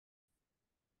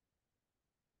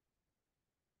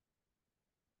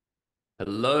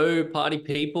Hello, party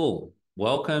people.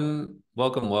 Welcome,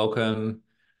 welcome, welcome.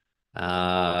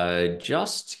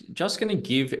 Just going to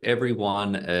give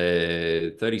everyone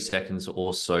 30 seconds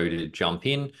or so to jump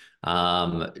in.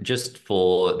 Just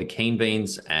for the keen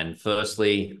beans. And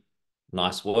firstly,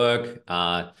 nice work.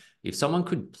 If someone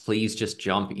could please just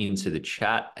jump into the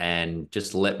chat and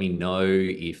just let me know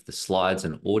if the slides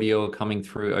and audio are coming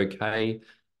through okay.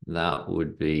 That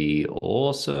would be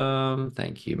awesome.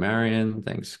 Thank you, Marion.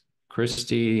 Thanks,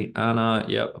 Christy, Anna.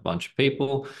 Yep, a bunch of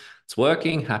people. It's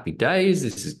working. Happy days.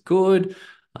 This is good.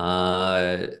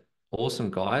 Uh, awesome,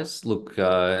 guys. Look,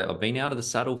 I've been out of the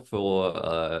saddle for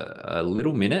a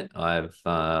little minute. I've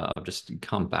just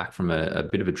come back from a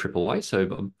bit of a trip away,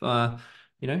 so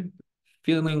you know,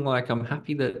 feeling like I'm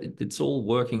happy that it's all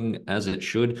working as it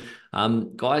should.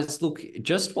 Guys, look,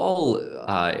 just while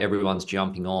everyone's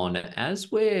jumping on,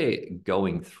 as we're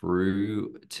going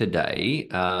through today,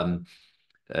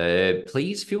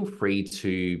 please feel free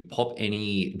to pop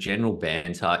any general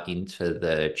banter into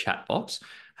the chat box.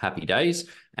 Happy days.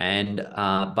 And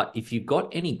but if you've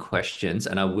got any questions,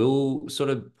 and I will sort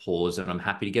of pause, and I'm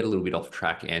happy to get a little bit off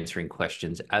track answering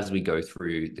questions as we go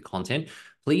through the content.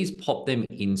 Please pop them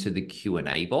into the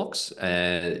Q&A box.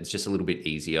 It's just a little bit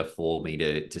easier for me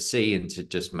to see and to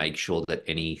just make sure that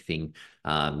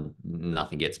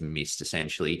nothing gets missed,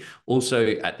 essentially.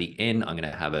 Also, at the end, I'm going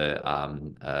to have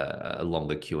a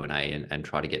longer Q&A and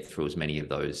try to get through as many of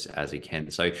those as I can.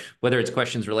 So whether it's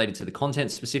questions related to the content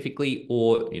specifically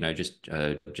or, just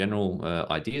general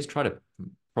ideas, try to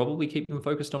probably keep them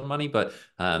focused on money, but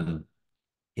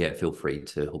yeah, feel free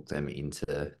to hook them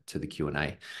into the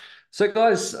Q&A. So,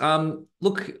 guys,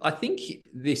 look, I think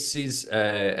this is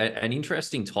an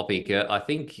interesting topic. I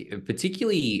think,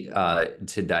 particularly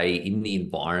today in the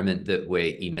environment that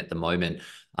we're in at the moment,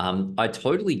 I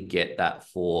totally get that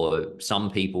for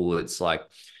some people, it's like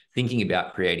thinking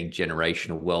about creating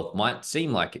generational wealth might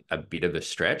seem like a bit of a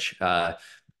stretch.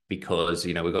 Because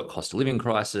we've got cost of living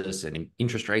crisis and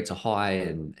interest rates are high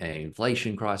and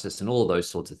inflation crisis and all of those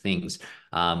sorts of things.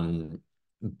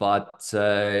 But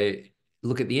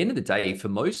look, at the end of the day, for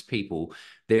most people,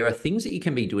 there are things that you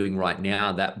can be doing right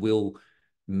now that will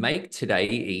make today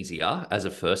easier as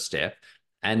a first step,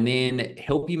 and then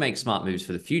help you make smart moves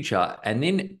for the future. And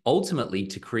then ultimately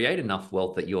to create enough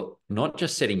wealth that you're not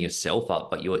just setting yourself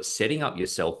up, but you're setting up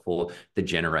yourself for the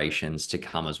generations to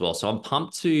come as well. So I'm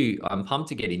pumped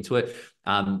to get into it.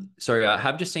 Sorry, I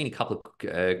have just seen a couple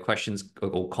of questions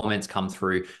or comments come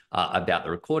through about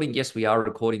the recording. Yes, we are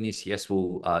recording this. Yes,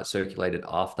 we'll circulate it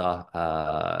after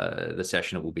the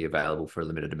session. It will be available for a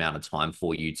limited amount of time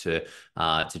for you to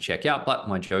check out. But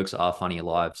my jokes are funny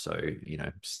live, so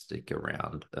stick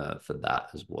around for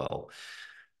that as well.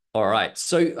 All right.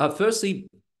 So firstly,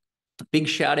 big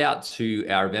shout out to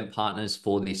our event partners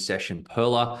for this session,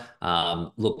 Perla.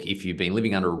 Look, if you've been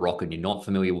living under a rock and you're not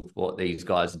familiar with what these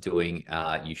guys are doing,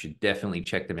 you should definitely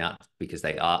check them out because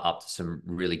they are up to some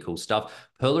really cool stuff.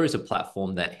 Perla is a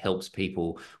platform that helps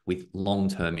people with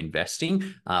long-term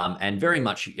investing and very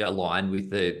much aligned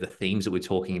with the themes that we're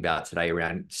talking about today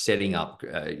around setting up,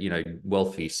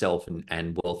 wealth for yourself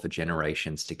and wealth for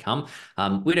generations to come.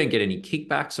 We don't get any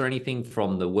kickbacks or anything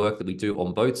from the work that we do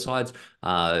on both sides.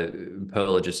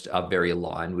 Pearl are just very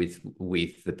aligned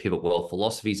with the pivot wealth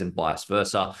philosophies and vice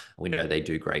versa. We know they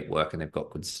do great work and they've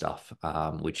got good stuff,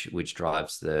 which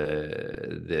drives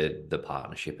the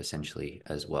partnership essentially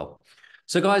as well.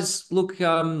 So, guys, look.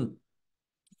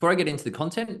 Before I get into the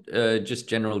content, just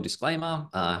general disclaimer,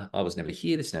 I was never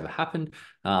here, this never happened.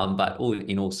 But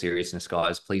in all seriousness,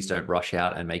 guys, please don't rush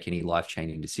out and make any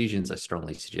life-changing decisions. I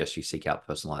strongly suggest you seek out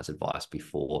personalized advice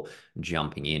before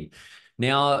jumping in.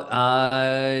 Now,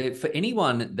 for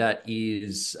anyone that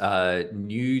is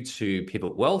new to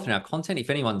Pivot Wealth and our content, if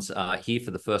anyone's here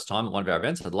for the first time at one of our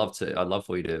events, I'd love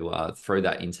for you to throw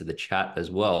that into the chat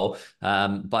as well.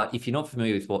 But if you're not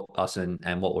familiar with us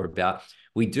and what we're about,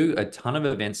 we do a ton of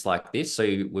events like this. So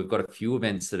we've got a few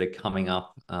events that are coming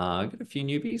up. I've got a few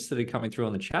newbies that are coming through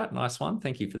on the chat. Nice one.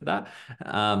 Thank you for that.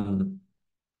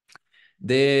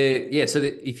 So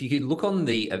if you could look on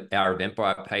our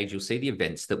Eventbrite page, you'll see the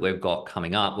events that we've got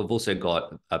coming up. We've also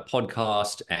got a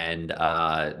podcast and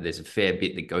there's a fair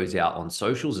bit that goes out on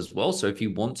socials as well. So if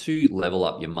you want to level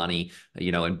up your money,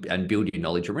 and build your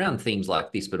knowledge around themes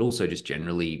like this, but also just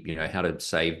generally, how to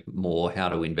save more, how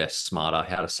to invest smarter,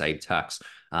 how to save tax,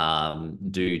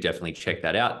 do definitely check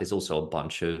that out. There's also a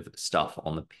bunch of stuff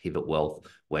on the Pivot Wealth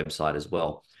website as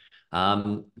well.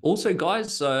 Also,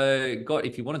 guys,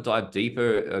 if you want to dive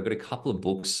deeper, I've got a couple of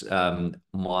books.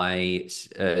 My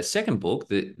second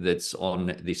book that's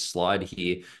on this slide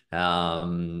here,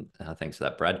 thanks for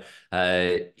that, Brad,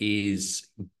 is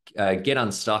Get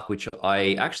Unstuck, which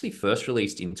I actually first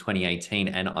released in 2018,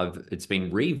 and it's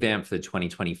been revamped for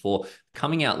 2024,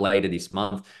 coming out later this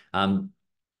month.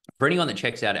 For anyone that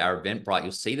checks out our Eventbrite,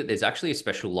 you'll see that there's actually a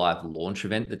special live launch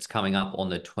event that's coming up on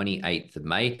the 28th of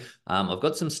May. I've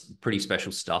got some pretty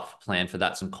special stuff planned for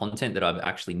that, some content that I've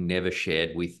actually never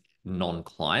shared with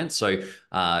non-clients. So,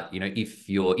 if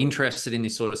you're interested in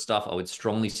this sort of stuff, I would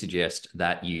strongly suggest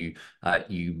that you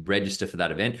register for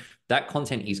that event. That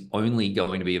content is only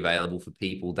going to be available for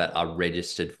people that are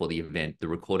registered for the event. The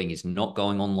recording is not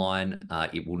going online.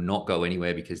 It will not go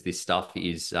anywhere because this stuff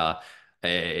is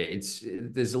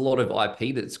there's a lot of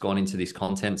IP that's gone into this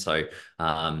content. So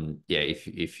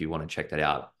if you want to check that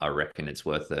out, I reckon it's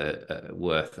worth an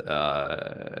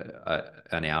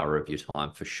hour of your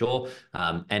time for sure.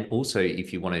 And also,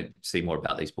 if you want to see more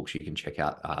about these books, you can check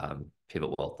out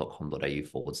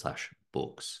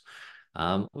pivotwealth.com.au/books.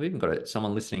 We've even got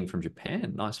someone listening from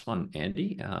Japan. Nice one,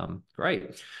 Andy.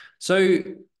 Great. So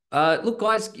look,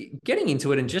 guys, getting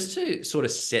into it, and just to sort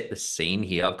of set the scene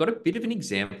here, I've got a bit of an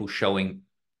example showing.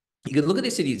 You could look at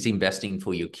this as investing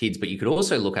for your kids, but you could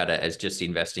also look at it as just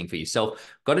investing for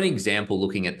yourself. Got an example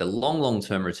looking at the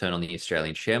long-term return on the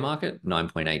Australian share market,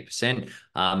 9.8%,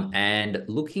 and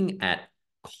looking at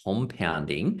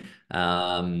compounding.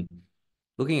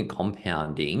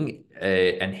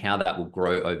 And how that will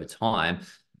grow over time.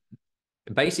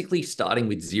 Basically, starting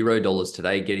with $0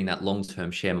 today, getting that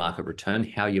long-term share market return,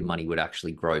 how your money would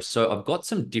actually grow. So I've got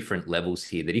some different levels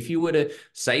here that if you were to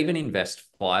save and invest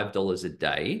 $5 a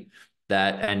day,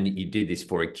 and you did this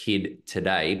for a kid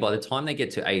today, by the time they get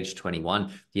to age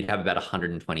 21, you'd have about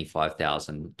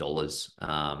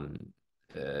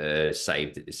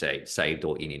 $125,000 saved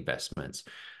or in investments.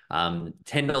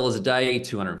 $10 a day,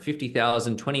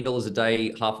 $250,000, $20 a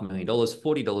day, $500,000,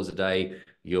 $40 a day,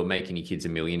 you're making your kids a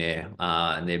millionaire,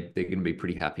 and they're going to be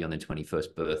pretty happy on their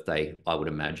 21st birthday, I would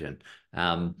imagine.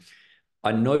 I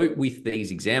note with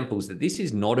these examples that this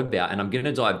is not about, and I'm going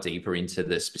to dive deeper into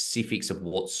the specifics of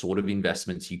what sort of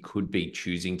investments you could be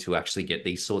choosing to actually get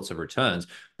these sorts of returns,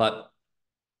 but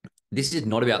this is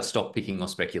not about stock picking or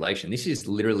speculation. This is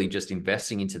literally just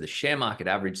investing into the share market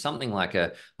average, something like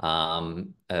a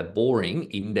boring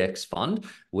index fund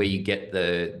where you get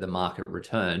the market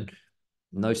return.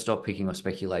 No stock picking or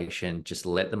speculation, just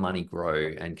let the money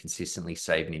grow and consistently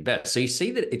save and invest. So you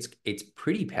see that it's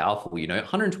pretty powerful,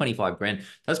 125 grand,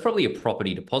 that's probably a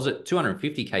property deposit.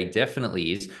 250K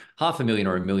definitely is. $500,000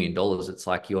 or $1 million. It's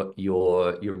like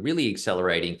you're really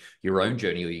accelerating your own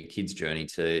journey or your kids' journey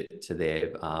to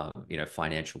their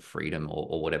financial freedom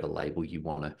or whatever label you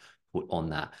want to put on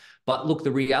that. But look,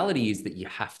 the reality is that you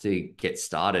have to get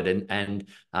started, and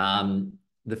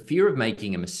the fear of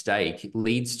making a mistake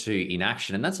leads to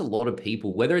inaction. And that's a lot of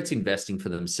people, whether it's investing for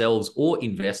themselves or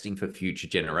investing for future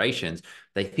generations.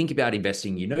 They think about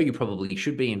investing, you probably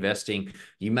should be investing.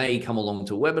 You may come along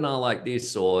to a webinar like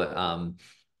this, or,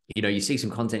 you see some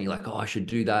content, you're like, oh, I should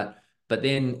do that. But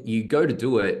then you go to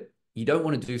do it. You don't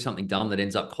want to do something dumb that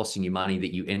ends up costing you money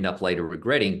that you end up later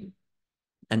regretting.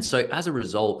 And so as a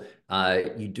result,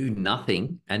 you do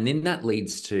nothing, and then that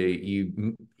leads to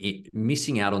you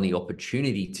missing out on the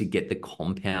opportunity to get the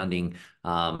compounding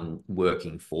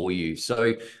working for you.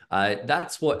 So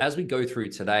that's what, as we go through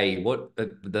today, what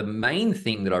the main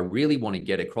thing that I really want to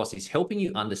get across is helping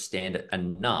you understand it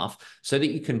enough so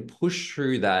that you can push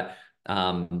through that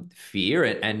fear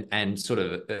and sort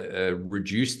of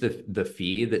reduce the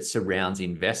fear that surrounds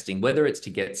investing, whether it's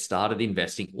to get started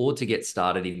investing or to get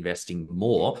started investing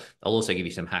more. I'll also give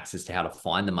you some hacks as to how to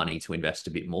find the money to invest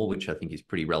a bit more, which I think is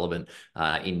pretty relevant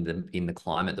in the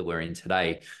climate that we're in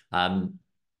today.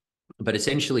 But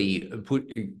essentially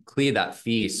clear that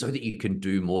fear so that you can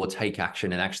do more, take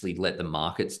action, and actually let the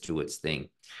markets do its thing.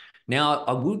 Now,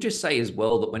 I will just say as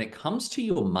well that when it comes to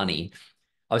your money,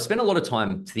 I've spent a lot of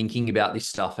time thinking about this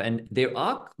stuff, and there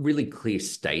are really clear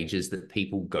stages that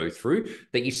people go through,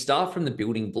 that you start from the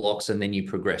building blocks and then you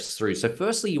progress through. So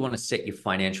firstly, you want to set your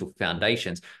financial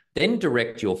foundations, then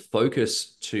direct your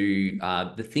focus to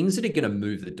the things that are going to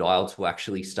move the dial to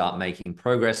actually start making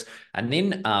progress. And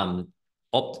then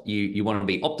you want to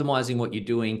be optimizing what you're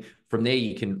doing. From there,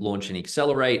 you can launch and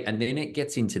accelerate, and then it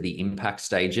gets into the impact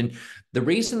stage. And the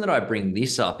reason that I bring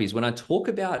this up is when I talk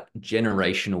about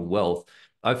generational wealth,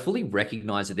 I fully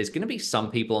recognize that there's going to be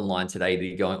some people online today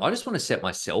that are going, I just want to set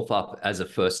myself up as a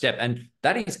first step. And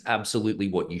that is absolutely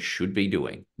what you should be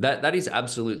doing. That is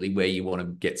absolutely where you want to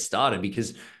get started,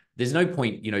 because there's no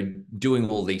point, doing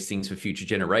all these things for future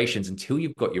generations until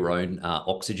you've got your own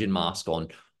oxygen mask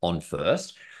on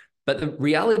first. But the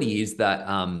reality is that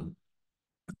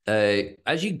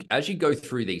as you go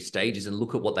through these stages and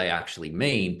look at what they actually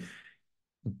mean,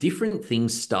 different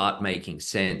things start making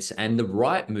sense, and the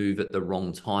right move at the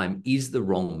wrong time is the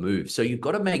wrong move. So you've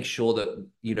got to make sure that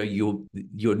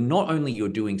you're not only you're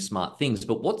doing smart things,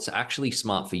 but what's actually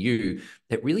smart for you,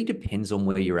 that really depends on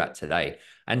where you're at today.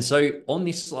 And so on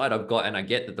this slide I've got, and I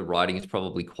get that the writing is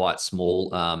probably quite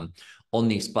small on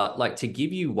this, but like, to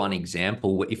give you one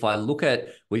example, if I look at,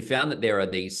 we found that there are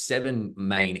these 7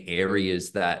 main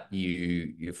areas that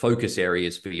you focus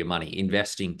areas for your money: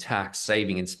 investing, tax,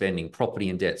 saving and spending, property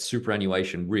and debt,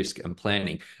 superannuation, risk and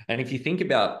planning. And if you think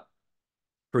about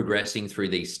progressing through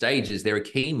these stages, there are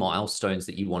key milestones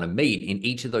that you want to meet in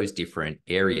each of those different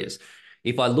areas.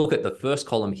 If I look at the first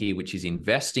column here, which is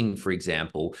investing, for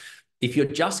example, if you're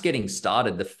just getting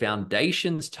started, the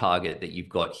foundations target that you've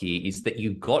got here is that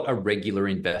you've got a regular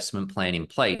investment plan in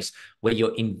place where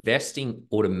you're investing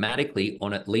automatically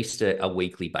on at least a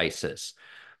weekly basis.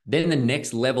 Then the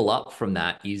next level up from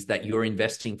that is that you're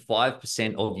investing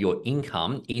 5% of your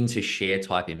income into share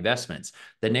type investments.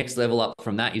 The next level up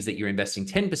from that is that you're investing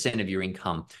 10% of your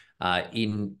income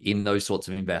in those sorts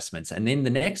of investments. And then the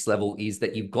next level is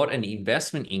that you've got an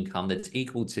investment income that's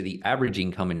equal to the average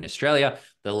income in Australia.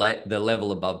 The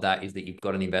level above that is that you've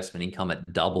got an investment income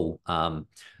at double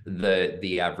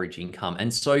the average income.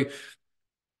 And so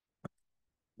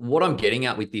what I'm getting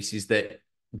at with this is that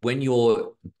when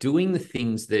you're doing the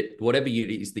things that, whatever it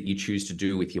is that you choose to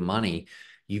do with your money,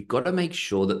 you've got to make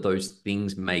sure that those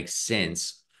things make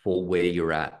sense for where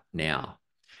you're at now.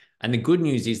 And the good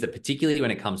news is that, particularly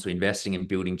when it comes to investing and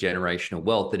building generational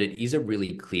wealth, that it is a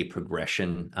really clear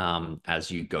progression as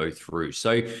you go through.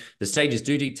 So the stages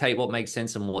do dictate what makes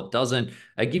sense and what doesn't.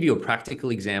 I'll give you a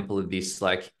practical example of this.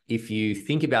 Like, if you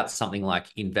think about something like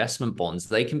investment bonds,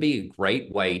 they can be a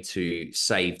great way to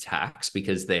save tax,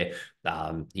 because they're,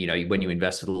 when you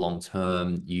invest for the long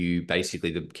term, you basically,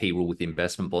 the key rule with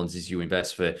investment bonds is you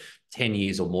invest for 10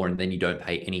 years or more, and then you don't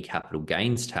pay any capital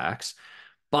gains tax.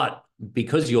 But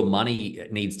because your money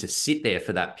needs to sit there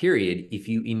for that period, if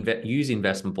you use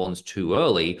investment bonds too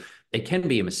early, it can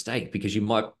be a mistake, because you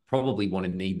might probably want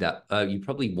to need that. You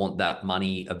probably want that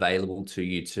money available to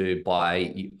you to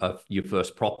buy your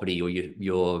first property, or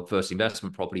your first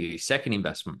investment property, or your second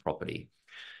investment property.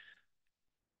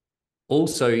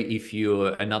 Also, if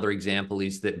you're, another example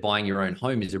is that buying your own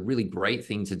home is a really great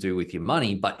thing to do with your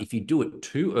money. But if you do it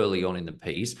too early on in the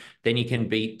piece, then you can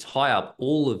tie up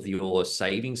all of your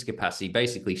savings capacity,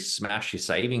 basically smash your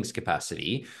savings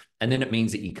capacity. And then it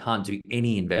means that you can't do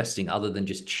any investing other than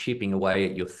just chipping away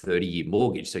at your 30-year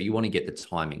mortgage. So you want to get the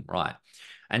timing right.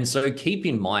 And so keep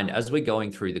in mind, as we're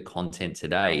going through the content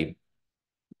today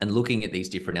and looking at these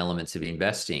different elements of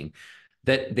investing,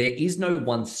 that there is no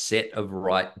one set of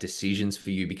right decisions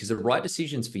for you, because the right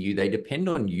decisions for you, they depend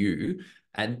on you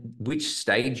and which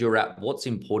stage you're at, what's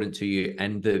important to you,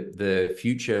 and the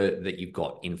future that you've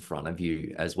got in front of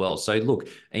you as well. So look,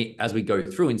 as we go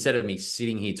through, instead of me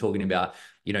sitting here talking about,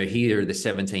 here are the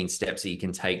 17 steps that you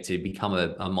can take to become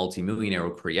a multimillionaire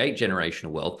or create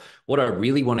generational wealth, what I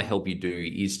really want to help you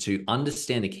do is to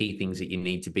understand the key things that you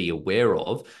need to be aware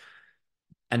of,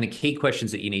 and the key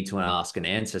questions that you need to ask and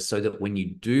answer, so that when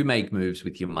you do make moves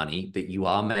with your money, that you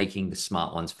are making the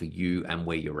smart ones for you and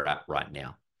where you're at right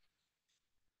now.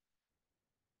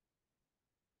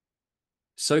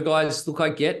 So guys, look, I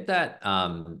get that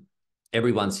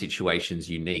everyone's situation is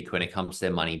unique when it comes to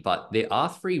their money, but there are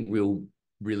 3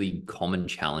 really common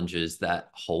challenges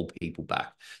that hold people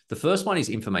back. The first one is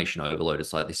information overload.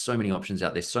 It's like, there's so many options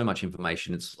out there, so much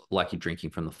information. It's like you're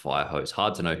drinking from the fire hose.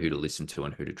 Hard to know who to listen to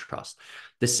and who to trust.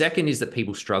 The second is that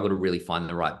people struggle to really find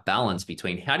the right balance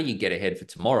between how do you get ahead for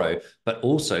tomorrow, but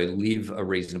also live a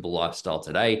reasonable lifestyle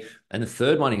today. And the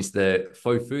third one is the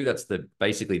faux foo. That's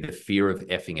basically the fear of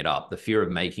effing it up, the fear of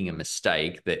making a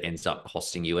mistake that ends up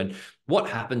costing you. And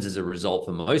what happens as a result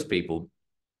for most people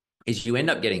is you end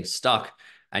up getting stuck,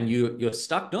 and you're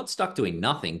stuck, not stuck doing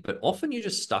nothing, but often you're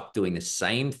just stuck doing the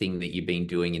same thing that you've been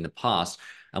doing in the past.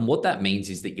 And what that means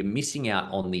is that you're missing out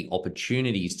on the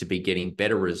opportunities to be getting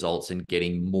better results and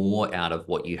getting more out of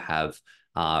what you have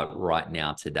right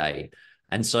now today.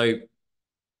 And so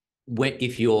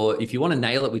if you want to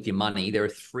nail it with your money, there are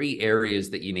 3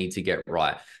 areas that you need to get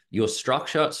right: your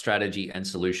structure, strategy, and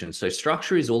solution. So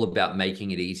structure is all about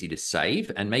making it easy to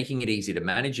save and making it easy to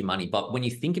manage your money. But when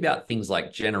you think about things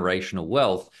like generational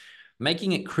wealth,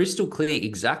 making it crystal clear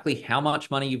exactly how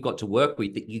much money you've got to work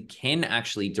with that you can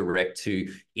actually direct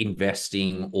to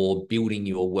investing or building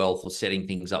your wealth or setting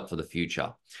things up for the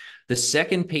future. The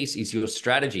second piece is your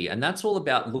strategy. And that's all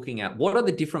about looking at what are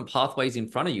the different pathways in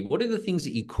front of you? What are the things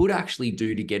that you could actually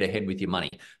do to get ahead with your money?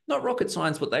 Not rocket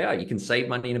science what they are. You can save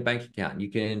money in a bank account.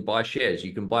 You can buy shares.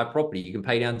 You can buy property. You can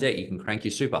pay down debt. You can crank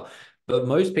your super. But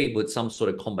most people, it's some sort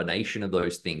of combination of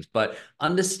those things. But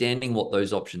understanding what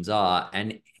those options are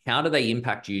and how do they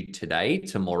impact you today,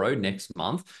 tomorrow, next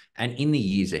month, and in the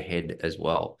years ahead as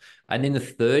well. And then the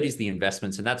third is the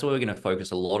investments. And that's where we're going to focus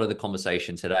a lot of the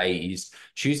conversation today is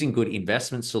choosing good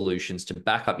investment solutions to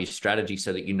back up your strategy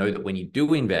so that you know that when you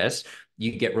do invest,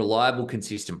 you get reliable,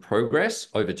 consistent progress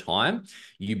over time.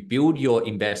 You build your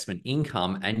investment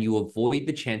income and you avoid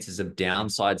the chances of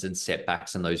downsides and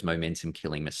setbacks and those momentum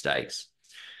killing mistakes.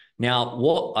 Now,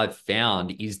 what I've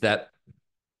found is that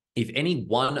if any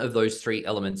one of those three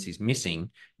elements is missing,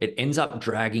 it ends up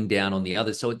dragging down on the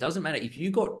others. So it doesn't matter if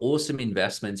you've got awesome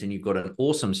investments and you've got an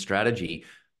awesome strategy,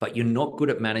 but you're not good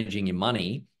at managing your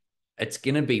money, it's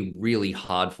going to be really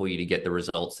hard for you to get the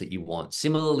results that you want.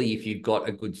 Similarly, if you're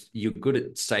good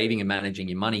at saving and managing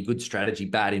your money, good strategy,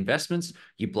 bad investments,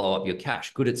 you blow up your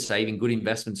cash. Good at saving, good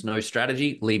investments, no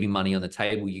strategy, leaving money on the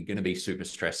table, you're going to be super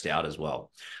stressed out as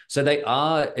well. So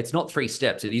it's not three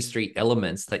steps. It is three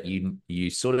elements that you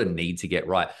sort of need to get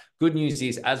right. Good news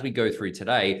is, as we go through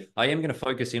today, I am going to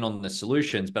focus in on the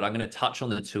solutions, but I'm going to touch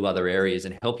on the two other areas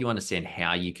and help you understand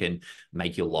how you can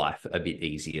make your life a bit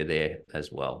easier there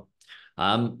as well.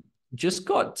 Just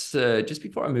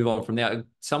before I move on from there,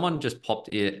 someone just popped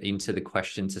into the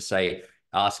question to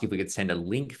ask if we could send a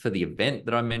link for the event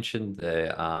that I mentioned,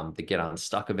 the Get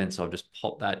Unstuck event. So I'll just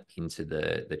pop that into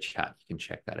the chat. You can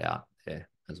check that out there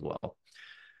as well.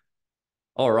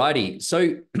 Alrighty.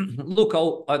 So look,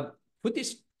 I'll put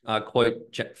this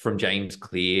quote from James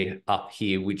Clear up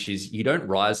here, which is, you don't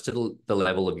rise to the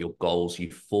level of your goals,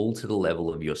 you fall to the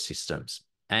level of your systems.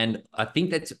 And I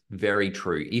think that's very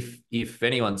true. If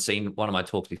anyone's seen one of my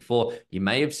talks before, you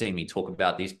may have seen me talk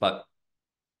about this, but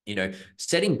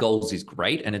setting goals is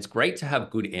great. And it's great to have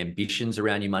good ambitions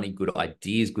around your money, good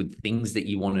ideas, good things that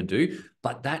you want to do,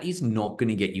 but that is not going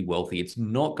to get you wealthy. It's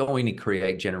not going to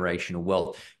create generational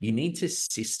wealth. You need to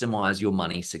systemize your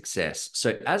money success.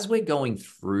 So as we're going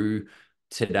through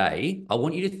today, I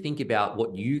want you to think about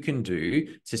what you can do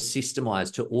to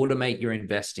systemize, to automate your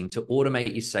investing, to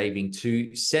automate your saving,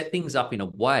 to set things up in a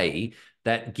way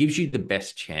that gives you the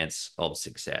best chance of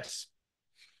success.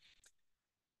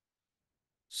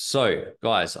 So,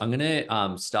 guys, I'm going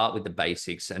to start with the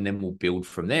basics and then we'll build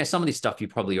from there. Some of this stuff you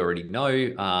probably already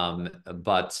know,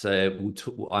 but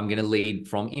I'm going to lead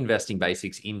from investing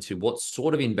basics into what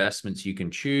sort of investments you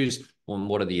can choose and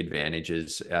what are the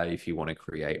advantages if you want to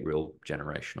create real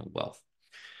generational wealth.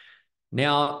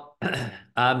 Now,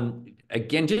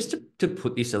 again, just to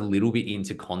put this a little bit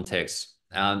into context,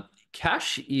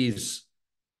 cash is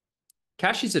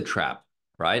a trap.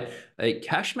 Right?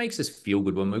 Cash makes us feel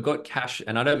good when we've got cash,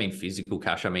 and I don't mean physical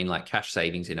cash, I mean like cash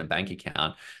savings in a bank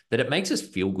account, that it makes us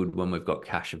feel good when we've got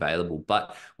cash available.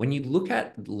 But when you look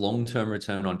at long-term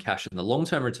return on cash and the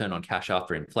long-term return on cash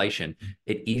after inflation,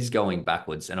 it is going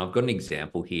backwards. And I've got an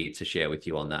example here to share with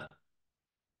you on that.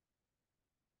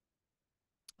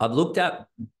 I've looked at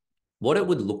what it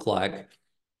would look like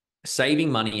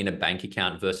saving money in a bank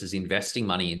account versus investing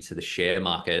money into the share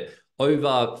market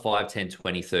over 5, 10,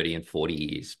 20, 30, and 40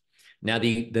 years. Now,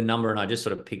 the number, and I just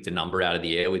sort of picked a number out of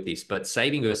the air with this, but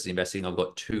saving versus investing, I've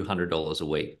got $200 a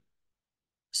week.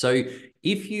 So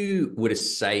if you were to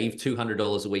save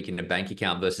 $200 a week in a bank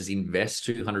account versus invest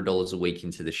 $200 a week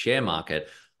into the share market,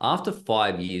 after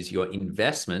 5 years, your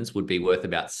investments would be worth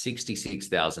about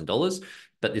 $66,000,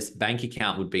 but this bank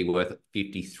account would be worth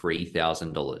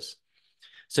 $53,000.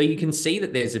 So you can see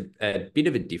that there's a bit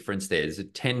of a difference there. There's a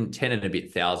 $10 and a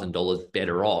bit thousand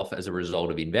better off as a result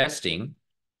of investing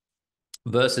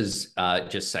versus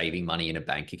just saving money in a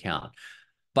bank account.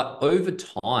 But over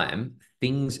time,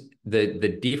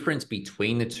 the difference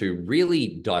between the two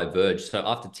really diverge. So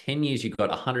after 10 years, you've got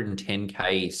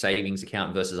 110K savings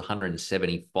account versus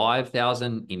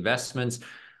 175,000 investments.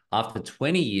 After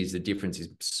 20 years, the difference is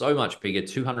so much bigger,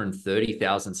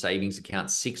 230,000 savings account,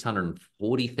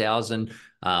 640,000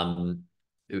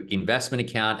 investment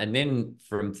account. And then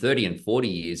from 30 and 40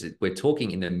 years, we're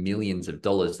talking in the millions of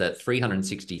dollars, that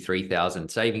 363,000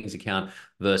 savings account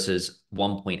versus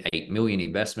 1.8 million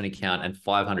investment account and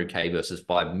 500K versus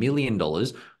 $5 million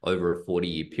over a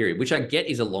 40-year period, which I get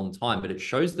is a long time, but it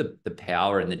shows the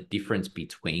power and the difference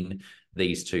between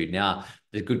these two. Now,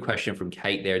 there's a good question from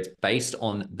Kate there. It's based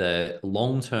on the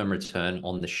long-term return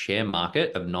on the share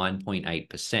market of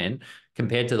 9.8%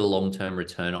 compared to the long-term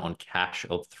return on cash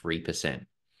of 3%.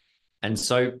 And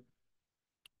so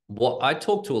what I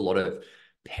talk to a lot of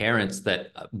parents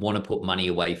that want to put money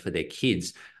away for their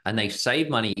kids, and they save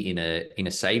money in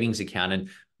a savings account. And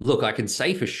look, I can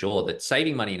say for sure that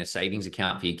saving money in a savings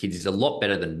account for your kids is a lot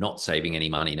better than not saving any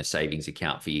money in a savings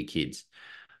account for your kids.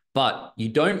 But you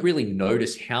don't really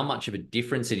notice how much of a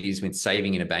difference it is with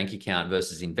saving in a bank account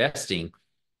versus investing,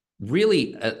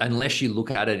 really, unless you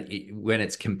look at it when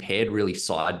it's compared really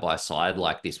side by side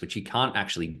like this, which you can't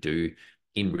actually do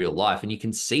in real life. And you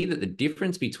can see that the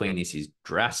difference between this is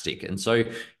drastic. And so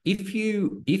if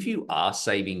you are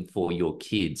saving for your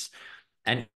kids,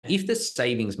 and if the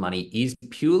savings money is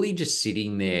purely just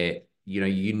sitting there,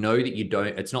 you know that you don't,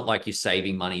 it's not like you're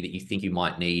saving money that you think you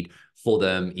might need for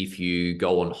them if you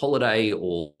go on holiday,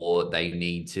 or they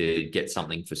need to get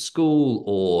something for school,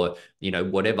 or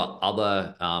whatever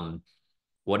other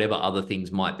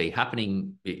things might be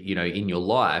happening in your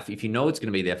life. If you know it's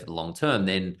going to be there for the long term,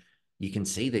 then you can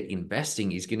see that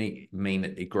investing is going to mean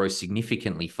that it grows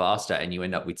significantly faster and you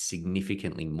end up with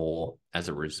significantly more as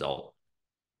a result.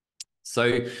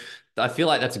 So I feel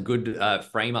like that's a good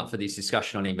frame up for this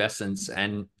discussion on investments.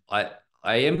 And I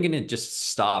am going to just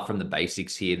start from the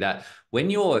basics here, that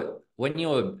when you're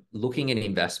looking at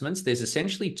investments, there's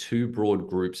essentially two broad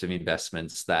groups of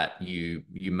investments that you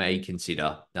may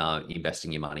consider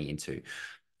investing your money into.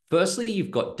 Firstly,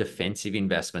 you've got defensive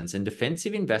investments, and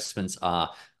defensive investments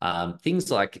are things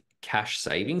like cash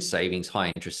savings,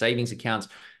 high interest savings accounts,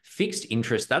 fixed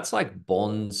interest. That's like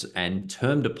bonds, and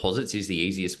term deposits is the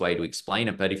easiest way to explain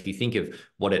it. But if you think of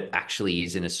what it actually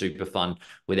is in a super fund,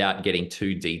 without getting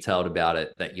too detailed about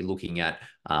it, that you're looking at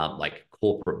like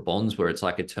corporate bonds, where it's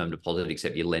like a term deposit,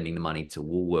 except you're lending the money to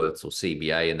Woolworths or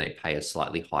CBA and they pay a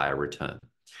slightly higher return.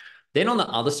 Then on the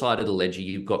other side of the ledger,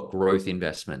 you've got growth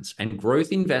investments. And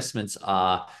growth investments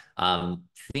are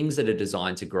things that are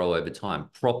designed to grow over time.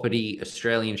 Property,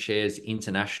 Australian shares,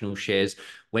 international shares.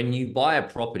 When you buy a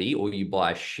property, or you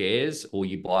buy shares, or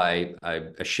you buy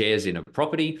a shares in a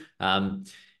property,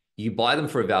 you buy them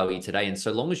for a value today. And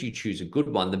so long as you choose a good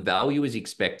one, the value is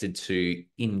expected to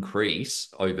increase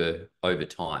over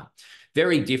time.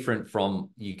 Very different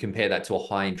from, you compare that to a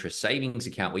high interest savings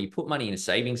account, where you put money in a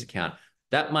savings account.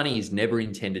 That money is never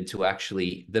intended to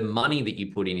actually, the money that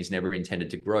you put in is never intended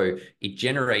to grow. It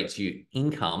generates you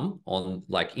income on,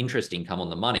 like interest income on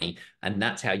the money. And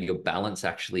that's how your balance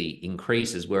actually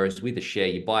increases. Whereas with a share,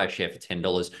 you buy a share for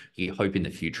 $10, you hope in the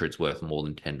future it's worth more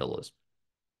than $10.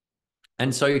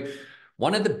 And so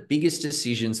one of the biggest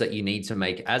decisions that you need to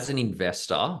make as an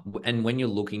investor, and when you're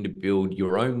looking to build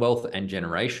your own wealth and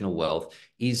generational wealth,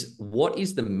 is what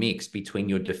is the mix between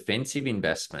your defensive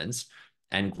investments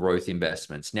and growth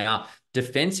investments. Now,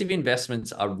 defensive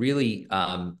investments are really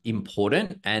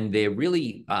important, and they're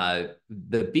really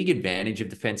the big advantage of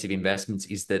defensive investments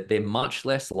is that they're much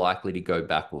less likely to go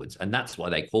backwards. And that's why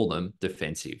they call them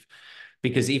defensive.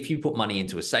 Because if you put money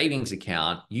into a savings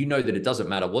account, you know that it doesn't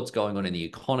matter what's going on in the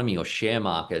economy or share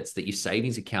markets, that your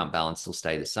savings account balance will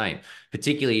stay the same.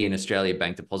 Particularly in Australia,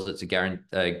 bank deposits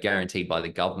are guaranteed by the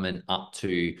government up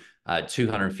to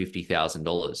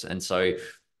 $250,000. And so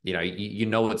you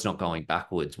know it's not going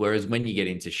backwards. Whereas when you get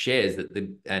into shares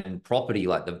and property,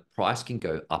 like the price can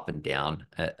go up and down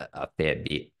a fair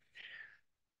bit.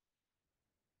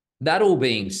 That all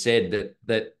being said,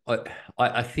 that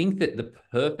I think that the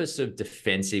purpose of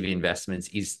defensive investments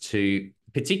is to,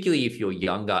 particularly if you're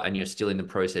younger and you're still in the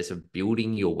process of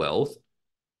building your wealth,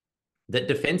 that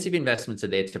defensive investments are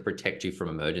there to protect you from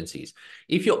emergencies.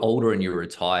 If you're older and you're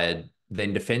retired,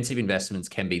 then defensive investments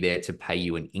can be there to pay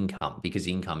you an income, because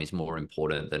income is more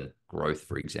important than growth,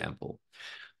 for example.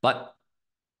 But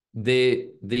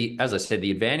as I said,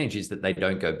 the advantage is that they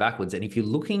don't go backwards. And if you're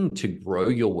looking to grow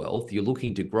your wealth, you're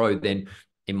looking to grow, then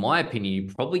in my opinion,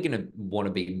 you're probably going to want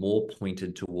to be more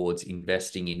pointed towards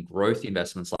investing in growth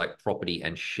investments like property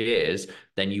and shares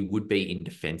than you would be in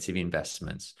defensive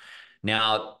investments.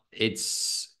 Now,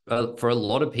 it's for a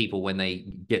lot of people, when they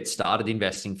get started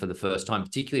investing for the first time,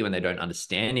 particularly when they don't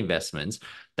understand investments,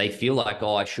 they feel like,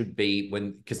 oh, I should be,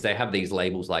 because they have these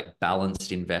labels like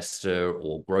balanced investor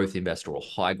or growth investor or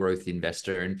high growth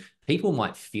investor. And people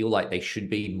might feel like they should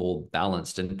be more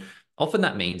balanced. And often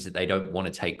that means that they don't want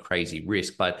to take crazy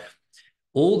risk. But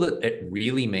all that it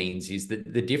really means is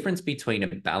that the difference between a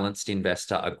balanced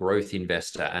investor, a growth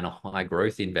investor, and a high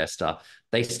growth investor,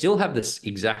 they still have this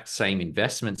exact same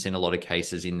investments in a lot of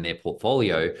cases in their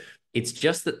portfolio. It's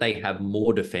just that they have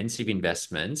more defensive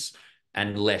investments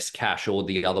and less cash, or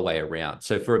the other way around.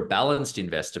 So for a balanced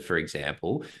investor, for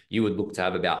example, you would look to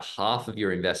have about half of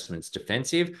your investments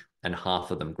defensive and half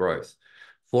of them growth.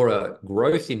 For a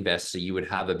growth investor, you would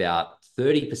have about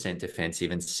 30%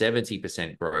 defensive and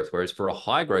 70% growth. Whereas for a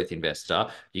high growth investor,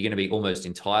 you're going to be almost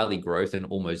entirely growth and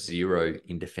almost zero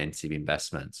in defensive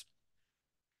investments.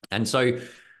 And so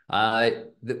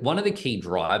one of the key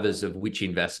drivers of which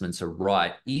investments are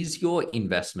right is your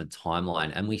investment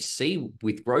timeline. And we see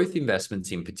with growth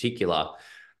investments in particular,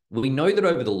 we know that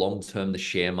over the long term, the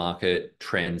share market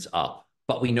trends up.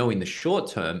 But we know in the short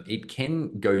term, it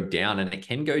can go down, and it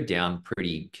can go down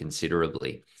pretty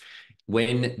considerably.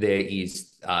 When there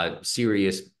is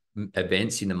serious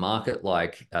events in the market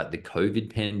like the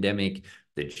COVID pandemic,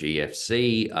 the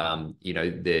GFC,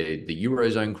 the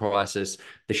Eurozone crisis,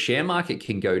 the share market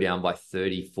can go down by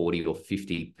 30, 40, or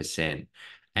 50%.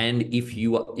 And if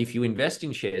you invest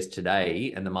in shares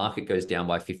today and the market goes down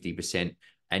by 50%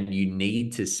 and you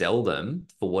need to sell them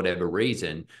for whatever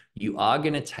reason, you are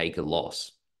going to take a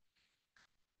loss.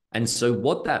 And so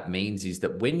what that means is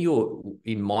that when you're,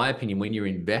 in my opinion, when you're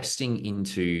investing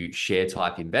into share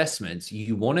type investments,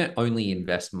 you want to only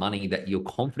invest money that you're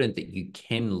confident that you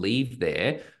can leave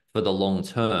there for the long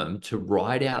term to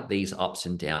ride out these ups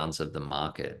and downs of the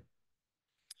market.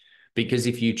 Because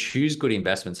if you choose good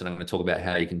investments, and I'm going to talk about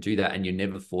how you can do that, and you're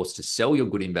never forced to sell your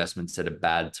good investments at a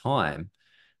bad time,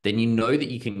 then you know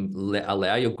that you can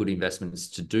allow your good investments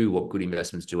to do what good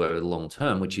investments do over the long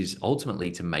term, which is ultimately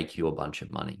to make you a bunch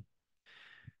of money.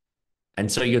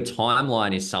 And so your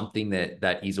timeline is something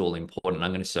that is all important. I'm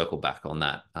going to circle back on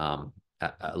that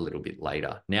a little bit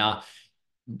later. Now,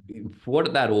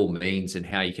 what that all means and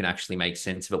how you can actually make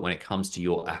sense of it when it comes to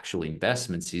your actual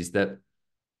investments is that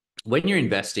when you're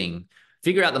investing,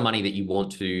 figure out the money that you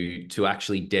want to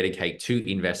actually dedicate to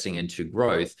investing and to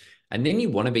growth. And then you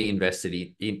want to be invested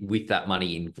in with that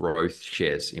money in growth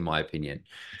shares, in my opinion.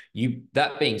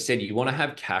 That being said, you want to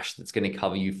have cash that's going to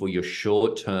cover you for your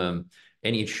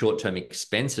any short-term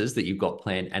expenses that you've got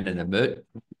planned, and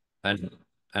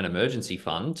an emergency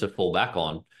fund to fall back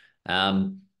on.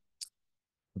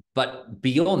 But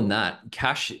beyond that,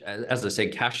 cash, as I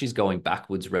said, cash is going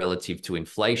backwards relative to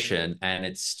inflation, and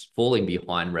it's falling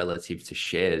behind relative to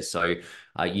shares. So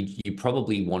you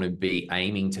probably want to be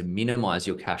aiming to minimize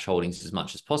your cash holdings as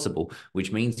much as possible,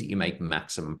 which means that you make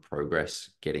maximum progress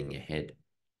getting ahead.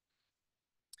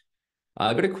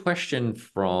 I've got a question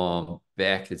from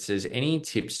Beck that says, any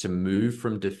tips to move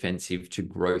from defensive to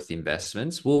growth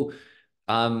investments? Well,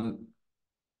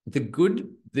 the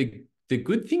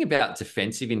good thing about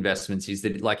defensive investments is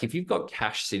that, like, if you've got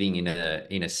cash sitting in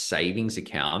a savings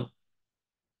account,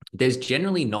 there's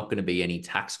generally not going to be any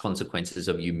tax consequences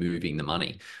of you moving the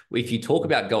money. If you talk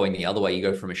about going the other way, you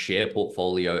go from a share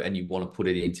portfolio and you want to put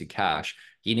it into cash,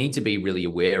 you need to be really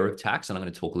aware of tax. And I'm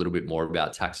going to talk a little bit more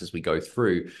about tax as we go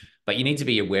through, but you need to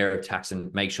be aware of tax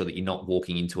and make sure that you're not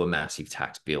walking into a massive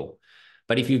tax bill.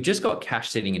 But if you've just got cash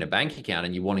sitting in a bank account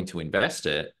and you're wanting to invest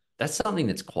it, that's something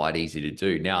that's quite easy to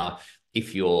do. Now,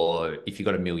 if you've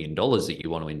got $1 million that you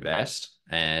want to invest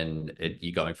and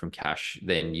you're going from cash,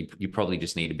 then you probably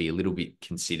just need to be a little bit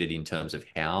considered in terms of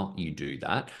how you do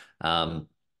that.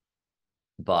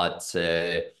 But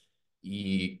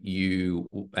you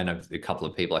and a couple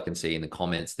of people I can see in the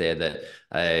comments there that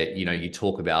you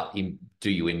talk about,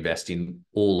 do you invest in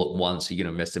all at once? Are you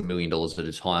going to invest $1 million at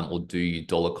a time, or do you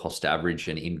dollar cost average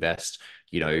and invest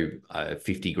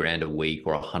 50 grand a week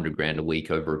or 100 grand a week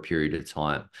over a period of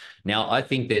time? Now, I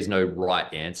think there's no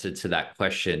right answer to that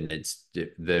question.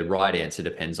 The right answer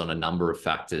depends on a number of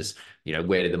factors.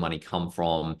 Where did the money come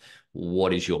from?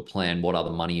 What is your plan? What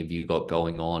other money have you got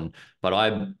going on?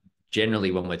 But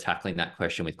generally, when we're tackling that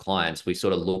question with clients, we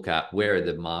sort of look at where are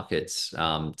the markets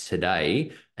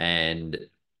today, and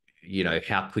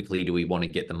how quickly do we want to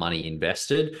get the money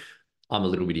invested? I'm a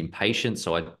little bit impatient,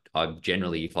 so I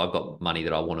generally, if I've got money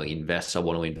that I want to invest, I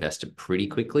want to invest it pretty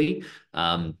quickly,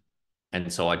 and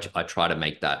so I try to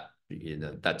make that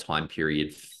that time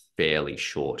period fairly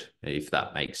short, if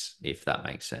that makes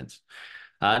sense.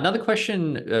 Another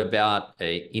question about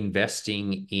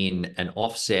investing in an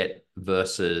offset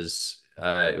versus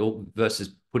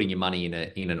putting your money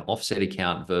in an offset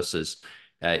account versus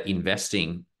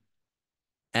investing.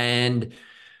 And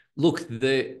look,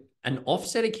 an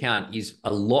offset account is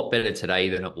a lot better today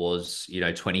than it was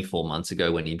 24 months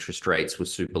ago when interest rates were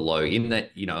super low. In that,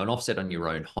 an offset on your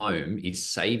own home is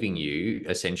saving you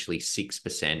essentially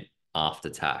 6% after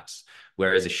tax,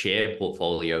 whereas a share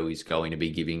portfolio is going to be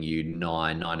giving you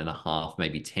 9.5,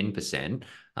 maybe 10%,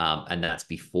 And that's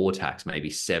before tax, maybe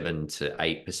 7 to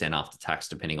 8% after tax,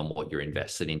 depending on what you're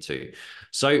invested into.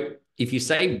 So if you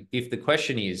say, if the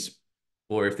question is,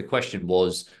 or if the question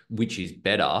was, which is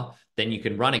better, then you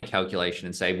can run a calculation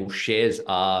and say, well, shares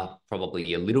are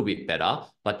probably a little bit better,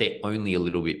 but they're only a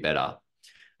little bit better.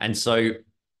 And so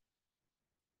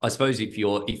I suppose if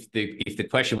the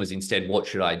question was instead, what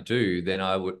should I do? Then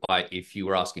if you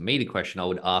were asking me the question, I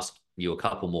would ask you a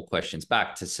couple more questions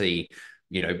back to see,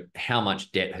 how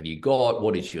much debt have you got?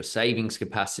 What is your savings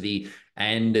capacity?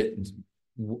 And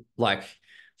like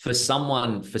for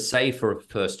for a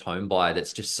first home buyer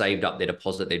that's just saved up their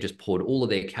deposit, they've just poured all of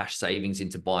their cash savings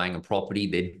into buying a property.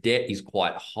 Their debt is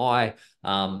quite high.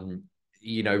 At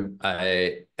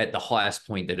the highest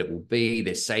point that it will be,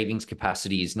 their savings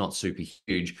capacity is not super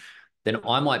huge, then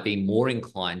I might be more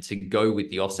inclined to go with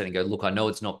the offset and go, look, I know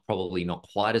it's probably not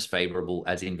quite as favorable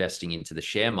as investing into the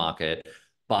share market,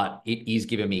 but it is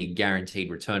giving me a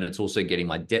guaranteed return. It's also getting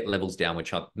my debt levels down,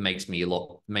 which makes me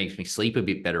sleep a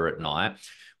bit better at night.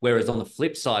 Whereas on the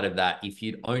flip side of that, if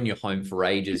you'd own your home for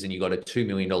ages and you got a $2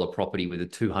 million property with a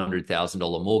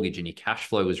 $200,000 mortgage and your cash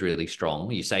flow was really strong,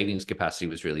 your savings capacity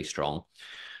was really strong,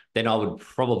 then I would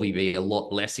probably be a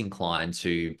lot less inclined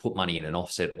to put money in an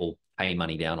offset or pay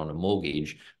money down on a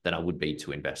mortgage than I would be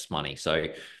to invest money. So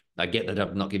I get that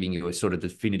I'm not giving you a sort of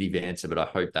definitive answer, but I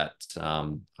hope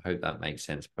that makes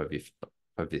sense.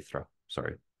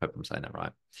 Sorry, hope I'm saying that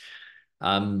right.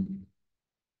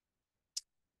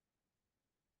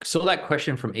 Saw that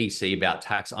question from EC about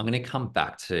tax. I'm going to come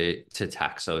back to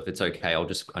tax. So if it's okay, I'm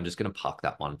just going to park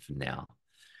that one for now.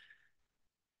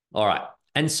 All right.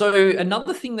 And so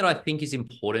another thing that I think is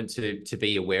important to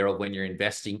be aware of when you're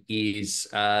investing is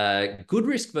good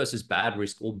risk versus bad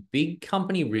risk, or big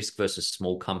company risk versus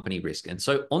small company risk. And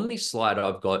so on this slide,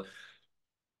 I've got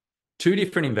two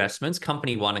different investments,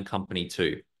 company one and company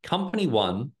two. Company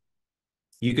one,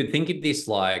 you could think of this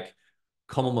like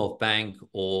Commonwealth Bank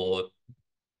or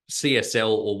CSL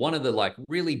or one of the like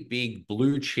really big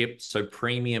blue chip, so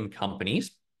premium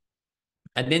companies.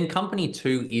 And then company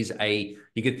two is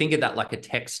you could think of that like a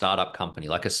tech startup company,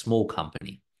 like a small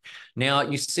company. Now,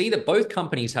 you see that both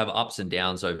companies have ups and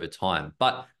downs over time,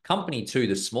 but company two,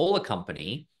 the smaller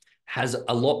company, has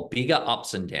a lot bigger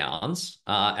ups and downs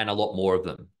and a lot more of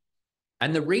them.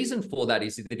 And the reason for that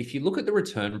is that if you look at the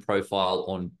return profile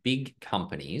on big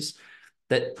companies,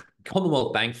 that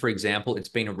Commonwealth Bank, for example, it's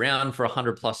been around for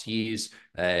 100 plus years.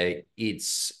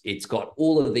 It's got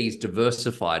all of these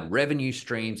diversified revenue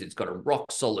streams. It's got a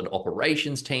rock solid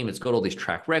operations team. It's got all this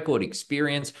track record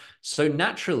experience. So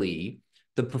naturally,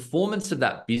 the performance of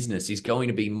that business is going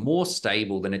to be more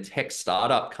stable than a tech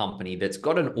startup company that's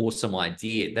got an awesome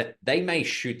idea that they may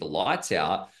shoot the lights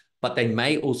out, but they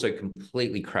may also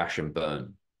completely crash and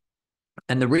burn.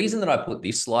 And the reason that I put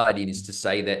this slide in is to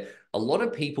say that a lot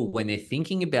of people, when they're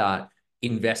thinking about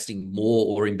investing more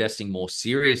or investing more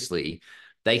seriously,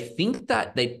 they think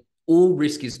that all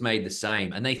risk is made the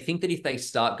same. And they think that if they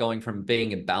start going from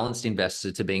being a balanced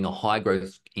investor to being a high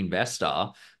growth investor,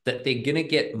 that they're going to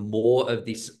get more of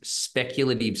this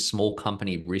speculative small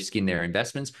company risk in their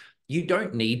investments. You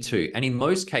don't need to. And in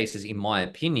most cases, in my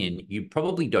opinion, you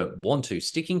probably don't want to.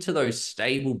 Sticking to those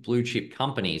stable blue chip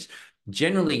companies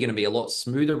generally going to be a lot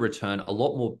smoother return, a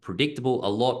lot more predictable, a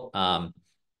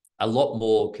lot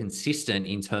more consistent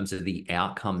in terms of the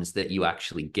outcomes that you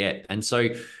actually get. And so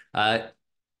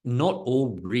not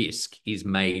all risk is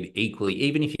made equally.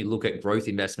 Even if you look at growth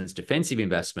investments, defensive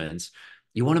investments,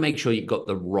 you want to make sure you've got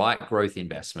the right growth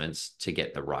investments to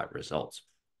get the right results.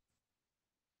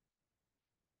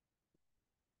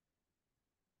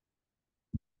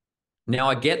 Now,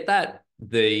 I get that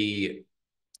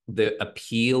the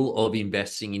appeal of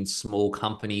investing in small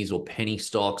companies or penny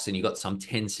stocks, and you got some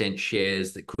 10-cent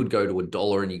shares that could go to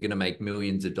 $1 and you're going to make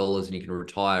millions of dollars and you can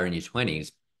retire in your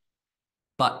 20s.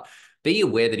 But be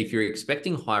aware that if you're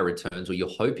expecting high returns or you're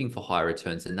hoping for high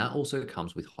returns, then that also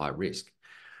comes with high risk.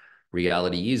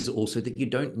 Reality is also that you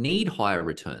don't need higher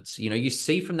returns. You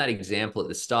see from that example at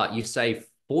the start, you say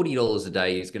 $40 a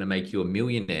day is going to make you a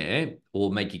millionaire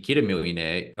or make your kid a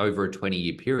millionaire over a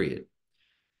 20-year period.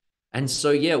 And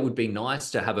so, yeah, it would be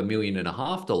nice to have $1.5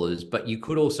 million, but you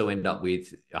could also end up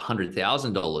with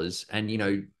 $100,000.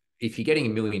 And, if you're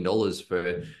getting $1 million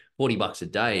for $40 a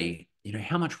day,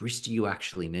 how much risk do you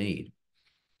actually need?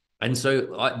 And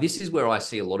so this is where I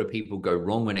see a lot of people go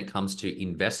wrong when it comes to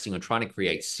investing or trying to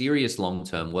create serious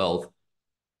long-term wealth.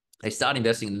 They start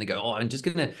investing and they go, oh, I'm just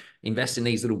going to invest in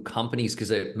these little companies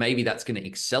because maybe that's going to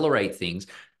accelerate things.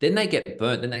 Then they get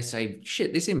burnt. Then they say,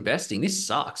 shit, this investing, this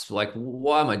sucks. Like,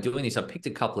 why am I doing this? I picked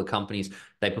a couple of companies.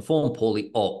 They perform poorly.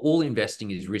 Oh, all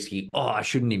investing is risky. Oh, I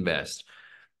shouldn't invest.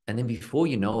 And then before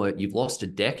you know it, you've lost a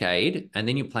decade and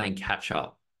then you're playing catch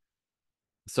up.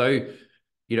 So,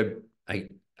 you know,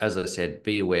 as I said,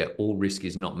 be aware all risk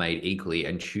is not made equally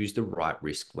and choose the right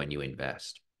risk when you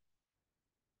invest.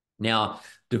 Now,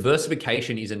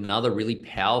 diversification is another really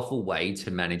powerful way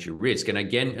to manage your risk. And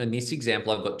again, in this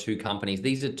example, I've got two companies.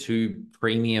 These are two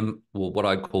premium, or what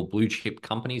I call blue chip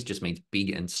companies, just means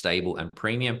big and stable and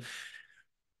premium.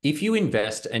 If you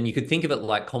invest, and you could think of it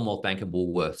like Commonwealth Bank and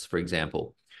Woolworths, for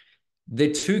example,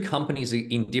 the two companies are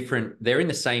they're in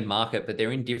the same market, but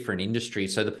they're in different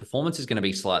industries. So the performance is going to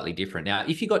be slightly different. Now,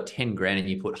 if you got 10 grand and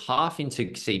you put half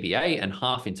into CBA and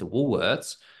half into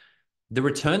Woolworths, the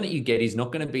return that you get is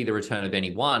not going to be the return of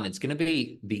any one. It's going to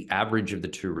be the average of the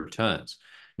two returns.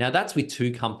 Now, that's with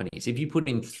two companies. If you put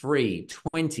in 3,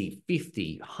 20,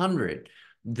 50, 100,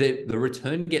 the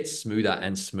return gets smoother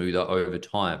and smoother over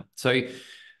time. So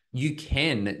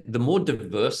the more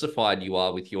diversified you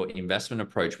are with your investment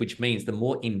approach, which means the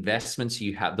more investments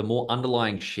you have, the more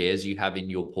underlying shares you have in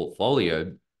your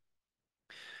portfolio,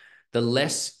 the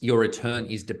less your return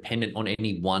is dependent on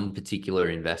any one particular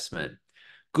investment.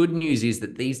 Good news is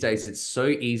that these days it's so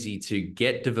easy to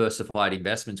get diversified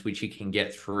investments, which you can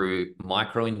get through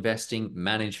micro investing,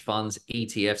 managed funds,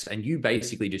 ETFs, and you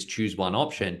basically just choose one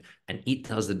option and it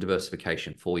does the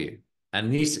diversification for you.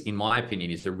 And this, in my opinion,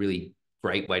 is a really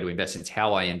great way to invest. It's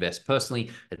how I invest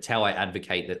personally. It's how I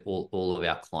advocate that all of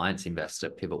our clients invest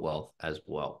at Pivot Wealth as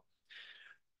well.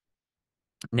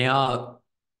 Now,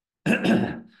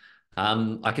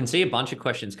 I can see a bunch of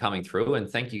questions coming through, and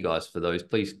thank you guys for those.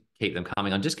 Please keep them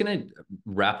coming. I'm just going to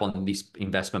wrap on this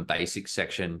investment basics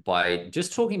section by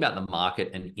just talking about the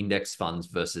market and index funds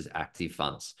versus active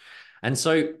funds. And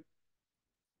so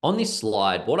on this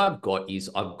slide, what I've got is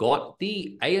I've got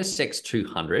the ASX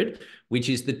 200, which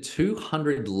is the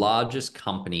 200 largest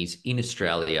companies in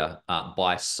Australia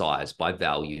by size, by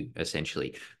value,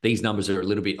 essentially. These numbers are a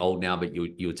little bit old now, but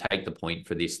you'll take the point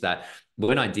for this, that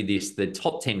when I did this, the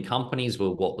top 10 companies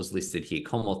were what was listed here: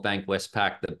 Commonwealth Bank,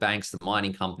 Westpac, the banks, the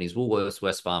mining companies, Woolworths,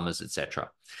 Wesfarmers, etc.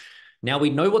 Now,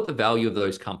 we know what the value of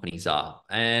those companies are.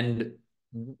 And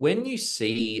when you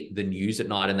see the news at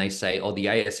night and they say, oh, the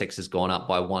ASX has gone up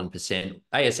by 1%,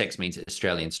 ASX means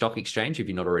Australian Stock Exchange, if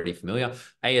you're not already familiar,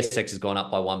 ASX has gone up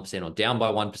by 1% or down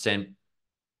by 1%.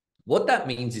 What that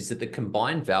means is that the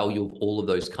combined value of all of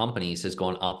those companies has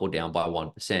gone up or down by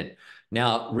 1%.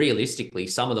 Now, realistically,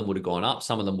 some of them would have gone up,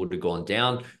 some of them would have gone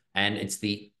down. And it's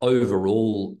the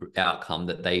overall outcome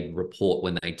that they report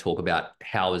when they talk about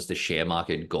how has the share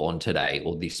market gone today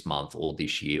or this month or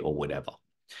this year or whatever.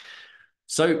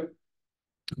 So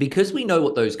because we know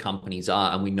what those companies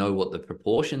are and we know what the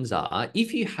proportions are,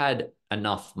 if you had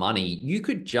enough money, you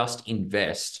could just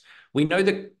invest. We know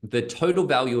that the total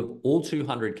value of all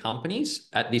 200 companies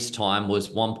at this time was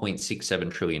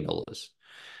 $1.67 trillion.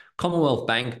 Commonwealth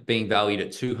Bank being valued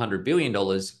at $200 billion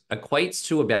equates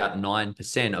to about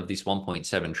 9% of this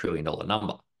 $1.7 trillion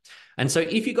number. And so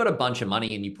if you got a bunch of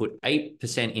money and you put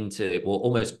 8% into, or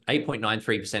almost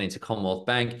 8.93% into Commonwealth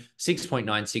Bank,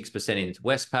 6.96% into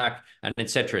Westpac, and et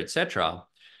cetera,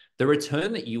 the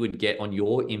return that you would get on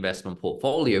your investment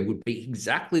portfolio would be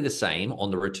exactly the same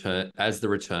on the return as the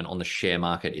return on the share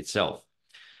market itself.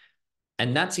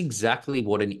 And that's exactly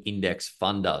what an index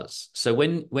fund does. So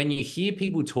when you hear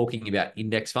people talking about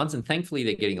index funds, and thankfully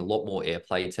they're getting a lot more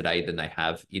airplay today than they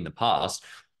have in the past,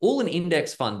 all an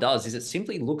index fund does is it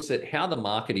simply looks at how the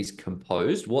market is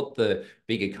composed, what the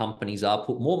bigger companies are,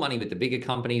 put more money with the bigger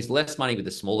companies, less money with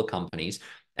the smaller companies.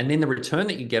 And then the return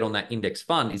that you get on that index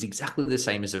fund is exactly the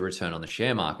same as the return on the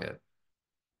share market.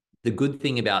 The good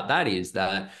thing about that is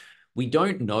that we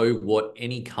don't know what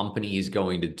any company is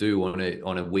going to do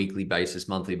on a weekly basis,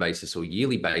 monthly basis, or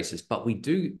yearly basis, but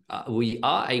we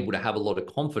are able to have a lot of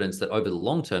confidence that over the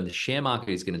long term, the share market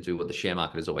is going to do what the share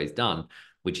market has always done,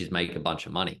 which is make a bunch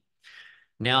of money.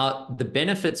 Now, the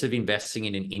benefits of investing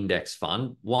in an index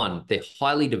fund: one, they're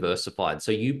highly diversified.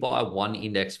 So you buy one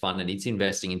index fund and it's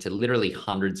investing into literally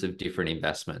hundreds of different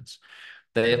investments.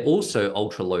 They're also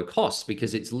ultra low cost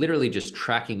because it's literally just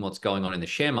tracking what's going on in the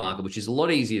share market, which is a lot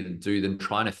easier to do than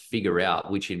trying to figure out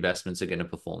which investments are going to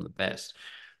perform the best.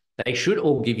 They should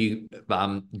all give you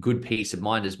good peace of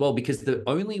mind as well, because the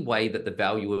only way that the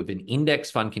value of an index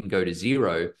fund can go to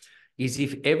zero is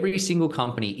if every single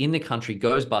company in the country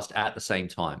goes bust at the same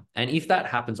time. And if that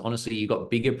happens, honestly, you've got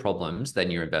bigger problems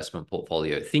than your investment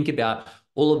portfolio. Think about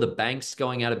all of the banks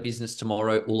going out of business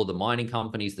tomorrow, all of the mining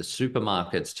companies, the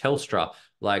supermarkets, Telstra.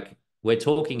 Like, we're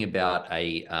talking about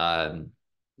a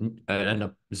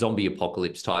zombie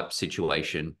apocalypse type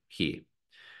situation here.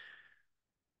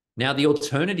 Now, the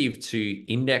alternative to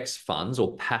index funds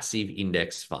or passive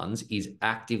index funds is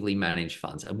actively managed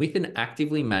funds. And with an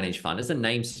actively managed fund, as the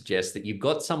name suggests, that you've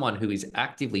got someone who is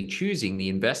actively choosing the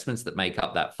investments that make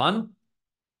up that fund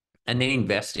and then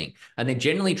investing. And they're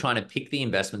generally trying to pick the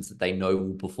investments that they know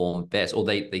will perform best or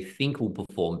they think will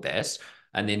perform best.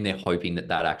 And then they're hoping that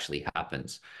that actually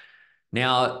happens.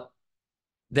 Now,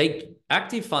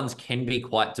 active funds can be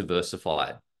quite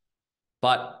diversified,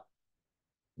 but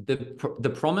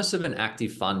the promise of an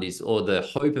active fund is, or the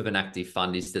hope of an active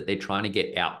fund is that they're trying to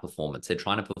get outperformance. They're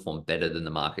trying to perform better than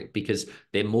the market because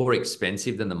they're more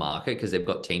expensive than the market because they've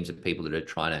got teams of people that are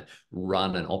trying to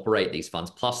run and operate these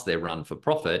funds, plus they're run for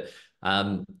profit.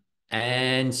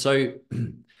 And so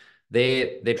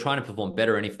they're trying to perform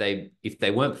better. And if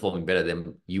they weren't performing better,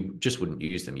 then you just wouldn't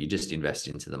use them. You just invest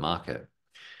into the market.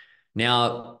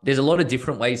 Now, there's a lot of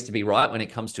different ways to be right when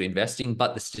it comes to investing,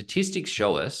 but the statistics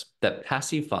show us that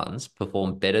passive funds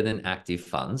perform better than active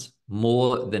funds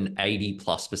more than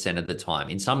 80+% of the time.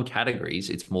 In some categories,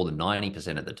 it's more than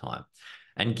 90% of the time.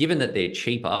 And given that they're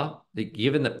cheaper,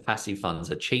 given that passive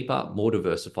funds are cheaper, more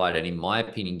diversified, and in my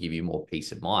opinion, give you more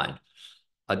peace of mind,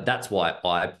 that's why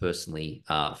I personally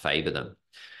favor them.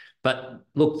 But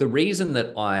look, the reason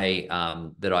that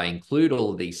I include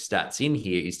all of these stats in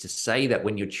here is to say that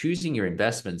when you're choosing your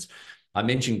investments, I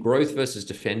mentioned growth versus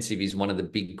defensive is one of the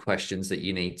big questions that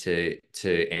you need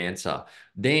to answer.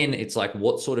 Then it's like,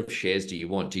 what sort of shares do you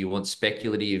want? Do you want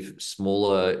speculative,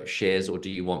 smaller shares, or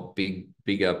do you want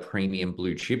bigger premium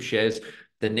blue chip shares?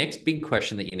 The next big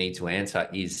question that you need to answer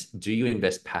is, do you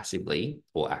invest passively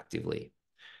or actively?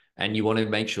 And you want to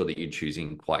make sure that you're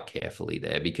choosing quite carefully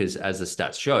there because as the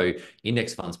stats show,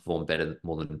 index funds perform better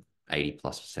more than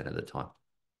 80+% of the time.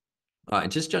 All right,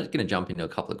 just going to jump into a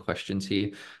couple of questions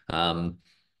here.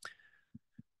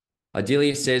 Ideally,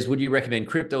 it says, would you recommend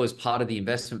crypto as part of the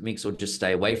investment mix or just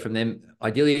stay away from them?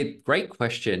 Ideally, great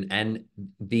question. And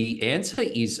the answer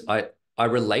is I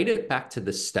relate it back to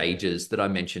the stages that I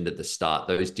mentioned at the start,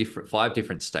 those 5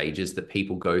 different stages that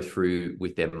people go through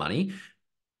with their money.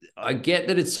 I get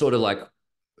that it's sort of like,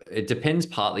 it depends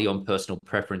partly on personal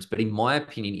preference, but in my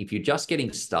opinion, if you're just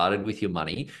getting started with your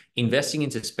money, investing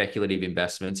into speculative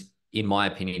investments, in my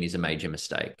opinion, is a major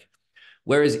mistake.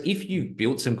 Whereas if you've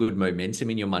built some good momentum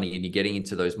in your money and you're getting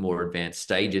into those more advanced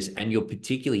stages and you're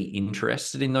particularly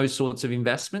interested in those sorts of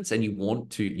investments and you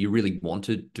really want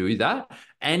to do that,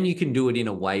 and you can do it in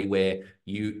a way where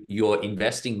you're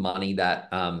investing money that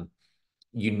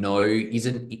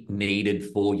isn't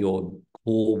needed for your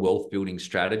core wealth building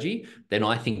strategy, then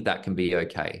I think that can be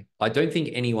okay. I don't think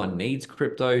anyone needs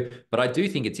crypto, but I do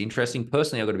think it's interesting.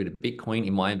 Personally, I've got a bit of Bitcoin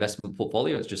in my investment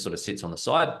portfolio. It just sort of sits on the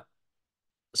side.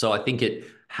 So I think it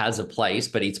has a place,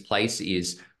 but its place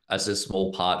is as a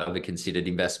small part of a considered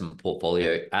investment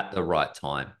portfolio at the right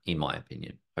time, in my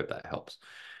opinion. Hope that helps.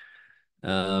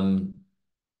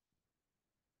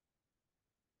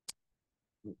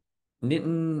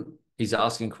 Nitin is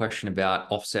asking a question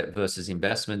about offset versus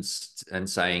investments and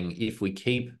saying, if we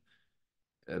keep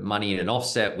money in an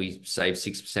offset, we save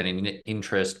 6% in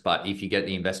interest, but if you get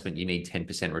the investment, you need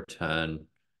 10% return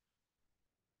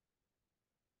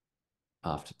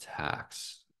after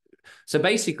tax. So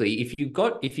basically, if you're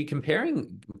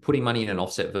comparing putting money in an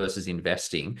offset versus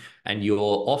investing, and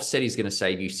your offset is going to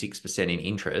save you 6% in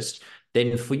interest,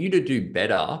 then for you to do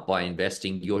better by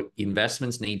investing, your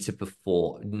investments need to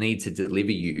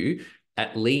deliver you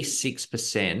at least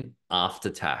 6% after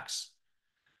tax.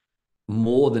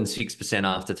 More than 6%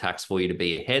 after tax for you to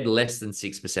be ahead, less than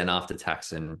 6% after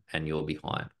tax, and you're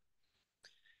behind.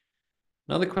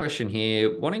 Another question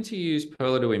here, wanting to use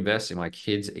Perla to invest in my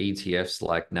kids' ETFs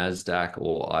like NASDAQ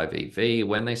or IVV.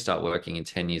 When they start working in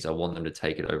 10 years, I want them to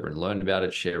take it over and learn about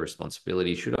it, share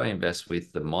responsibility. Should I invest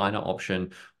with the minor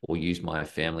option or use my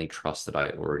family trust that I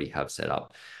already have set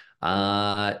up?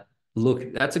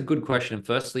 Look, that's a good question.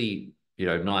 Firstly,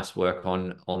 nice work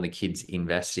on the kids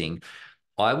investing.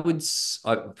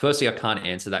 Firstly, I can't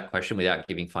answer that question without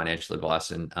giving financial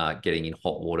advice and getting in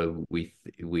hot water with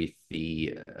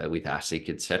ASIC,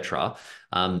 etc.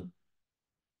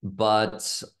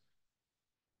 But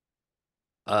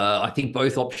I think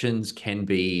both options can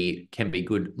be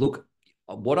good. Look,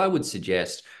 what I would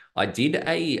suggest, I did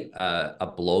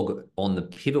a blog on the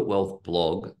Pivot Wealth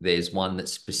blog. There's one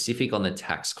that's specific on the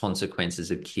tax consequences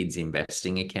of kids'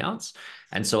 investing accounts.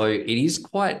 And so it is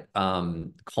quite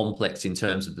complex in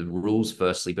terms of the rules,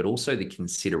 firstly, but also the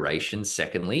considerations,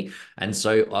 secondly. And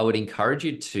so I would encourage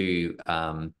you to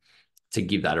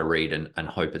give that a read and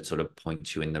hope it sort of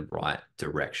points you in the right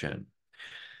direction.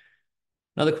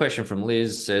 Another question from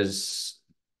Liz says,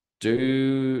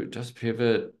 does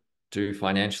Pivot do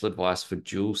financial advice for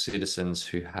dual citizens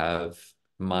who have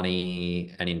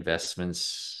money and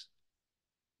investments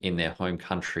in their home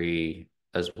country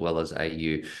as well as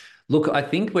AU. Look, I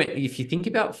think if you think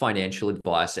about financial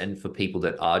advice and for people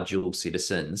that are dual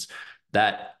citizens,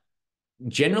 that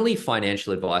generally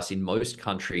financial advice in most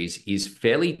countries is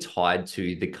fairly tied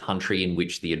to the country in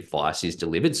which the advice is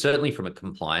delivered. Certainly from a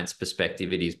compliance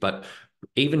perspective, it is, but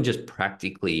even just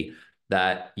practically,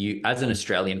 that you, as an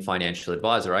Australian financial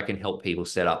advisor, I can help people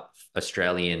set up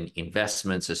Australian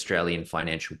investments, Australian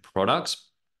financial products.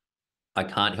 I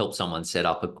can't help someone set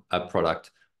up a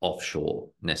product offshore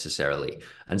necessarily.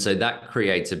 And so that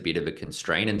creates a bit of a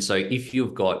constraint. And so if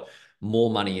you've got more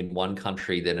money in one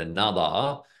country than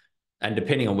another, and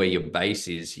depending on where your base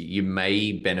is, you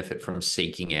may benefit from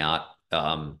seeking out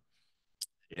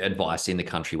advice in the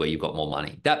country where you've got more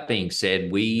money. That being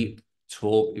said, we're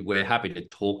happy to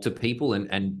talk to people,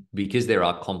 and because there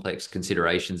are complex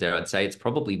considerations there, I'd say it's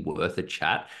probably worth a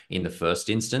chat in the first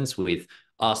instance with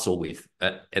us or with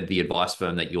the advice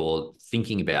firm that you're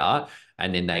thinking about,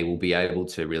 and then they will be able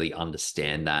to really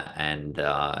understand that and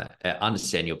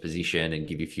understand your position and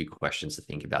give you a few questions to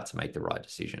think about to make the right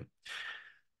decision.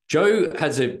 Joe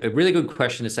has a really good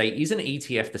question to say, is an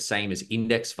ETF the same as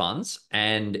index funds?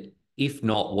 And if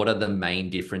not, what are the main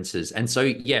differences? And so,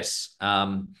 yes,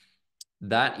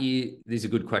 that is a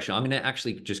good question. I'm going to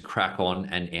actually just crack on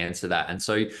and answer that. And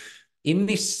so in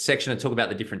this section, I talk about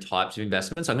the different types of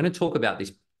investments. I'm going to talk about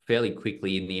this fairly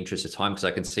quickly in the interest of time because I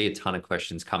can see a ton of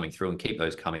questions coming through, and keep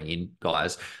those coming in,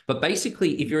 guys. But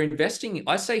basically, if you're investing,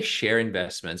 I say share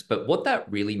investments, but what that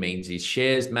really means is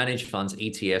shares, managed funds,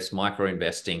 ETFs, micro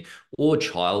investing, or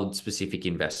child-specific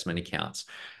investment accounts.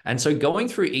 And so going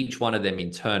through each one of them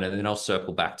in turn, and then I'll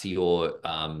circle back to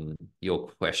your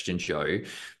question, Joe,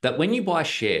 that when you buy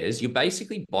shares, you're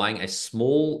basically buying a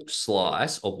small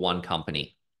slice of one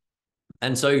company.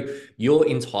 And so you're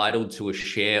entitled to a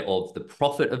share of the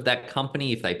profit of that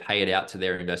company if they pay it out to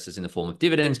their investors in the form of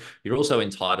dividends. You're also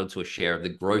entitled to a share of the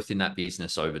growth in that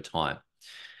business over time.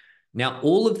 Now,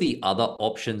 all of the other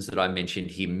options that I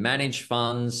mentioned here, managed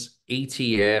funds,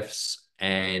 ETFs,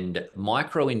 and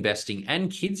micro investing and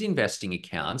kids investing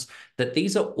accounts, that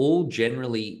these are all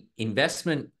generally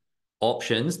investment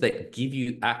options that give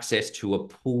you access to a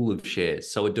pool of shares,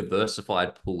 so a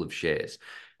diversified pool of shares.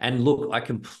 And look, I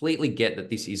completely get that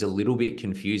this is a little bit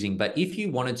confusing, but if you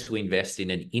wanted to invest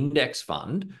in an index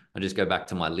fund, I'll just go back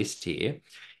to my list here.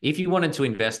 If you wanted to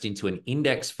invest into an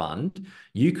index fund,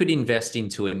 you could invest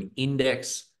into an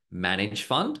index managed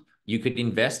fund. You could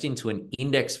invest into an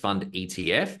index fund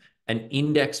ETF, an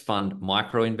index fund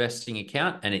micro investing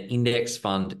account, and an index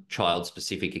fund child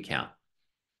specific account.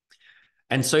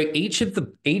 And so each of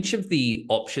the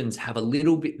options have a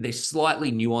little bit, they're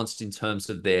slightly nuanced in terms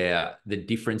of the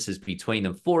differences between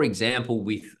them. For example,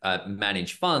 with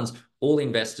managed funds, all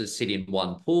investors sit in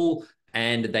one pool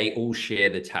and they all share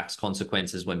the tax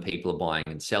consequences when people are buying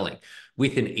and selling.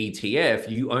 With an ETF,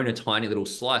 you own a tiny little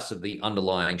slice of the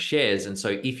underlying shares. And so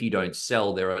if you don't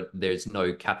sell, there's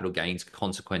no capital gains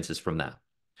consequences from that.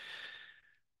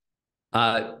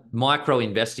 Micro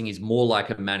investing is more like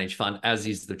a managed fund, as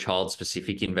is the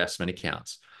child-specific investment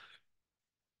accounts.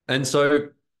 And so,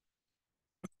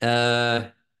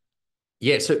 so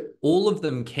all of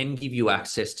them can give you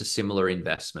access to similar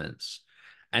investments.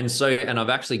 And so, and I've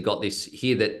actually got this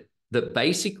here that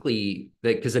basically,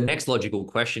 because the next logical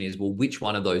question is, well, which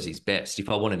one of those is best? If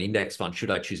I want an index fund,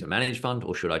 should I choose a managed fund,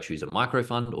 or should I choose a micro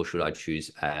fund, or should I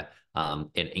choose an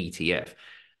ETF?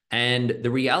 And the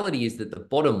reality is that the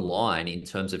bottom line in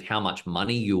terms of how much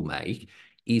money you'll make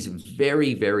is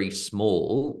very, very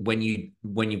small when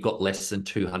you've got less than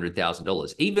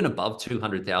 $200,000. Even above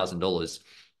 $200,000,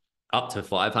 up to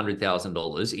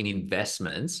 $500,000 in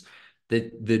investments,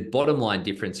 the bottom line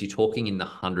difference, you're talking in the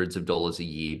hundreds of dollars a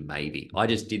year, maybe. I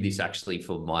just did this actually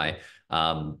for my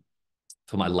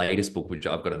latest book, which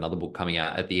I've got another book coming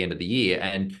out at the end of the year.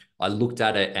 And I looked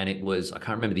at it and it was, I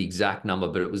can't remember the exact number,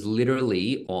 but it was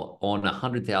literally on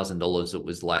 $100,000. It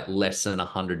was like less than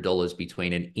 $100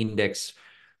 between an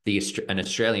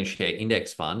Australian share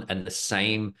index fund and the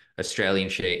same Australian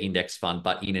share index fund,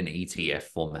 but in an ETF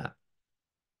format.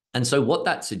 And so what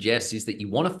that suggests is that you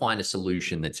want to find a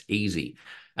solution that's easy.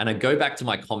 And I go back to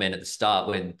my comment at the start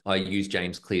when I used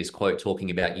James Clear's quote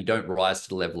talking about you don't rise to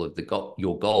the level of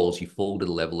your goals, you fall to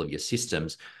the level of your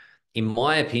systems. In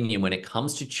my opinion, when it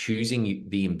comes to choosing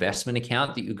the investment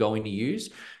account that you're going to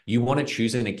use, you want to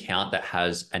choose an account that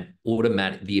has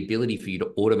the ability for you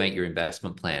to automate your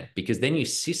investment plan, because then you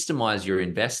systemize your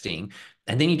investing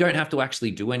and then you don't have to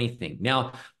actually do anything.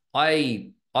 Now,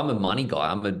 I I'm a money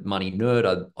guy. I'm a money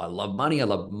nerd. I love money. I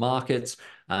love markets.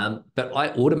 But I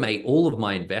automate all of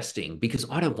my investing because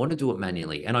I don't want to do it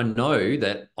manually. And I know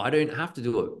that I don't have to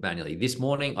do it manually. This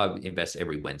morning, I invest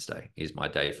every Wednesday is my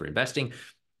day for investing.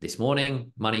 This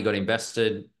morning, money got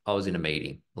invested. I was in a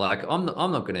meeting. Like I'm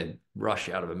not going to rush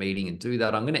out of a meeting and do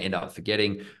that. I'm going to end up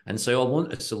forgetting. And so I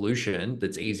want a solution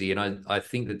that's easy. And I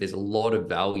think that there's a lot of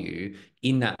value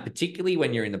in that, particularly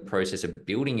when you're in the process of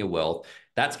building your wealth.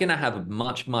 That's going to have a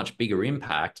much, much bigger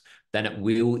impact than it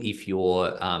will if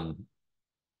you're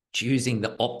choosing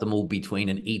the optimal between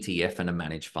an ETF and a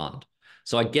managed fund.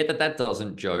 So I get that that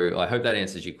doesn't, Joe, I hope that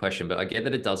answers your question, but I get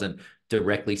that it doesn't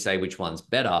directly say which one's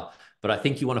better, but I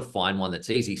think you want to find one that's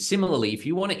easy. Similarly, if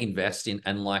you want to invest in,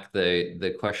 and like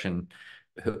the question,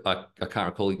 I can't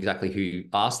recall exactly who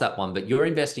asked that one, but you're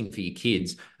investing for your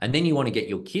kids and then you want to get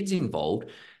your kids involved.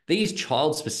 These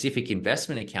child-specific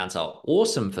investment accounts are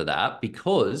awesome for that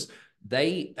because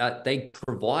they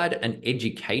provide an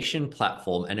education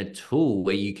platform and a tool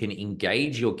where you can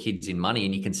engage your kids in money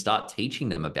and you can start teaching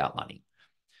them about money.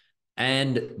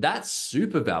 And that's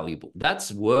super valuable.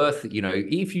 That's worth,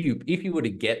 if you were to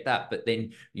get that, but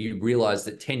then you realize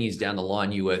that 10 years down the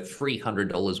line you were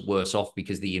 $300 worse off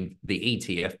because the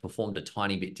ETF performed a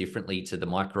tiny bit differently to the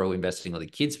micro investing or the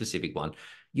kid specific one,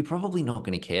 you're probably not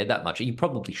going to care that much. You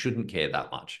probably shouldn't care that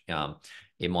much,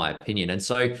 in my opinion. And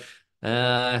so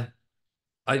yeah,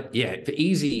 the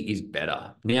easy is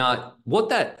better. Now, what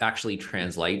that actually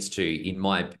translates to in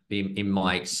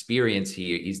my experience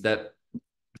here is that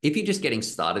if you're just getting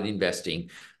started investing,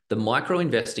 the micro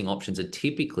investing options are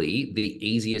typically the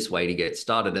easiest way to get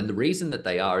started. And the reason that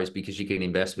they are is because you can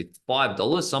invest with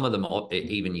 $5. Some of them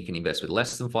even you can invest with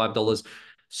less than $5.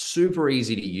 Super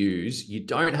easy to use. You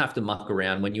don't have to muck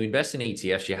around. When you invest in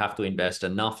ETFs, you have to invest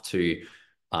enough to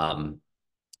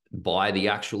buy the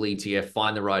actual ETF,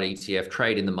 find the right ETF,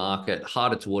 trade in the market,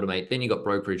 harder to automate. Then you got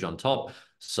brokerage on top.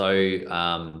 So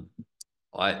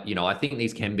I think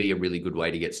these can be a really good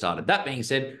way to get started. That being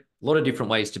said, a lot of different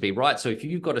ways to be right. So if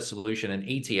you've got a solution, and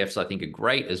ETFs I think are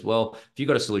great as well. If you've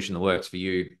got a solution that works for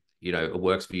you, it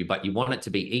works for you, but you want it to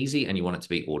be easy and you want it to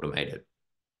be automated.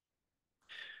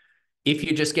 If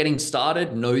you're just getting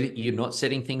started, know that you're not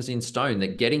setting things in stone,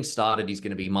 that getting started is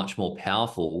going to be much more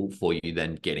powerful for you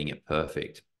than getting it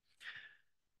perfect.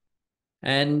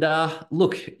 And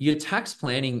look, your tax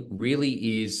planning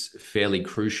really is fairly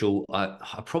crucial.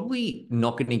 I'm probably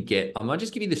not going to I might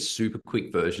just give you the super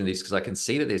quick version of this because I can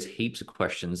see that there's heaps of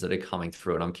questions that are coming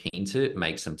through and I'm keen to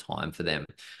make some time for them.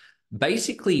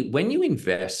 Basically, when you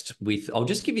invest I'll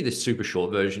just give you the super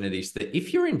short version of this, that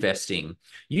if you're investing,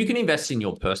 you can invest in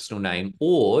your personal name,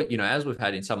 or, as we've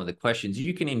had in some of the questions,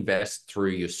 you can invest through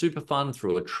your super fund,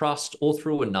 through a trust, or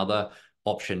through another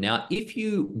option. Now, if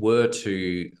you were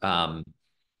to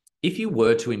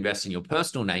invest in your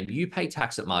personal name, you pay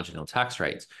tax at marginal tax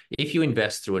rates. If you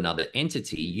invest through another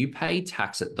entity, you pay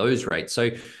tax at those rates. So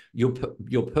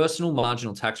your personal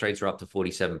marginal tax rates are up to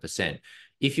 47%.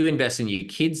 If you invest in your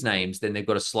kids' names, then they've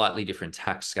got a slightly different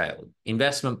tax scale.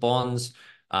 Investment bonds,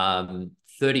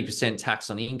 30% tax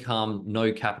on income,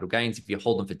 no capital gains if you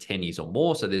hold them for 10 years or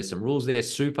more. So there's some rules there.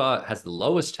 Super has the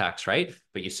lowest tax rate,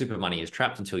 but your super money is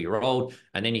trapped until you're old.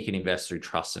 And then you can invest through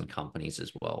trusts and companies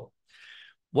as well.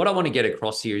 What I want to get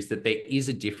across here is that there is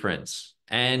a difference.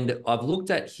 And I've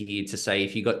looked at here to say,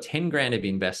 if you got 10 grand of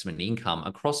investment income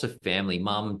across a family,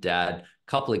 mum, dad,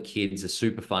 couple of kids, a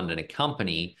super fund and a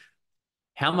company,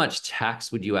 how much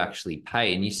tax would you actually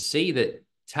pay? And you see that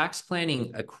tax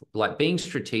planning, like being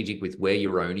strategic with where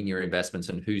you're owning your investments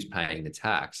and who's paying the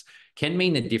tax, can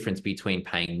mean the difference between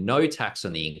paying no tax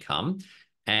on the income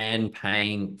and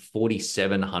paying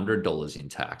 $4,700 in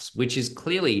tax, which is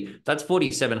that's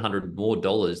 $4,700 more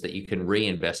dollars that you can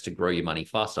reinvest to grow your money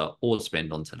faster or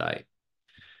spend on today.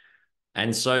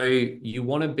 And so you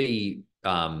want to be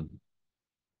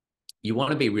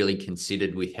really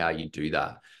considered with how you do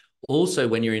that. Also,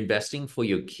 when you're investing for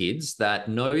your kids, that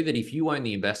know that if you own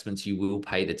the investments, you will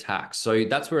pay the tax. So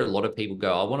that's where a lot of people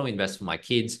go, I want to invest for my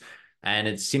kids, and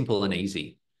it's simple and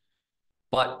easy.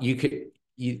 But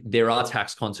there are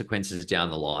tax consequences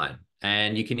down the line,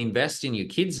 and you can invest in your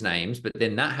kids' names, but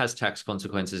then that has tax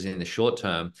consequences in the short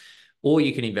term, or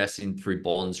you can invest in through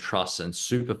bonds, trusts, and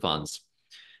super funds.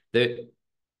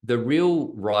 The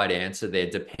real right answer there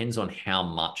depends on how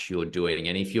much you're doing.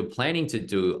 And if you're planning to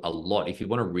do a lot, if you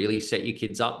want to really set your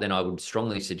kids up, then I would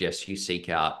strongly suggest you seek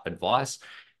out advice.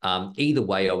 Either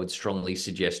way, I would strongly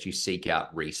suggest you seek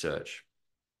out research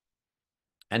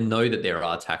and know that there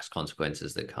are tax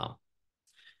consequences that come.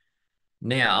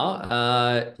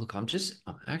 Now, look, I'm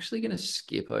actually going to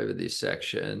skip over this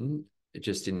section.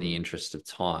 just in the interest of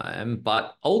time,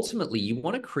 but ultimately you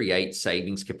want to create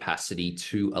savings capacity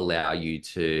to allow you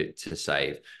to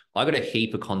save. I got a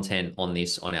heap of content on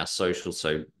this on our social,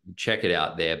 so check it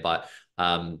out there. But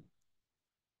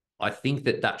I think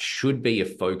that that should be a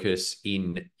focus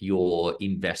in your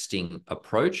investing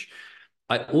approach.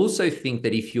 I also think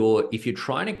that if you're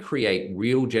trying to create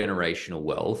real generational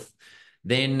wealth,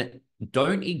 then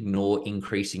don't ignore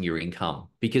increasing your income,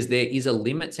 because there is a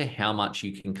limit to how much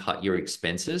you can cut your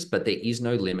expenses, but there is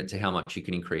no limit to how much you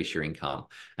can increase your income.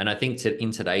 And I think in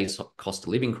today's cost of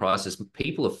living crisis,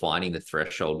 people are finding the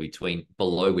threshold between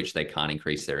below which they can't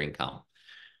increase their income.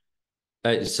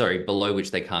 Below which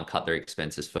they can't cut their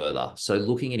expenses further. So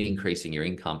looking at increasing your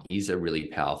income is a really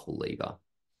powerful lever.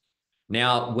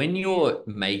 Now, when you're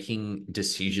making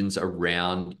decisions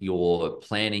around your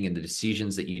planning and the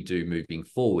decisions that you do moving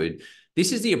forward,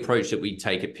 this is the approach that we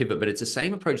take at Pivot, but it's the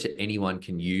same approach that anyone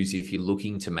can use if you're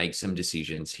looking to make some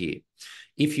decisions here.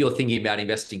 If you're thinking about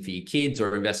investing for your kids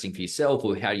or investing for yourself,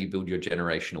 or how do you build your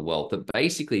generational wealth, but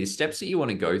basically the steps that you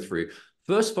want to go through,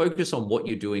 first focus on what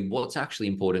you're doing, what's actually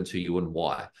important to you and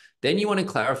why. Then you want to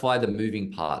clarify the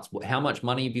moving parts. How much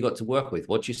money have you got to work with?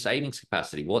 What's your savings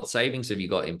capacity? What savings have you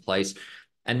got in place?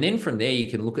 And then from there,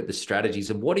 you can look at the strategies.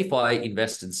 And what if I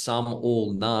invested some,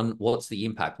 all, none? What's the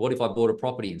impact? What if I bought a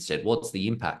property instead? What's the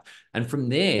impact? And from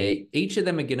there, each of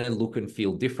them are going to look and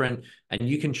feel different, and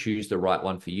you can choose the right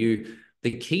one for you.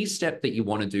 The key step that you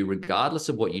want to do, regardless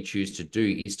of what you choose to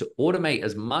do, is to automate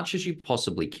as much as you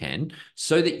possibly can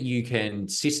so that you can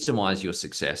systemize your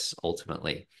success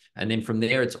ultimately. And then from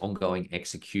there, it's ongoing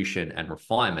execution and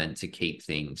refinement to keep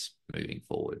things moving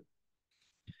forward.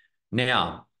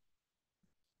 Now,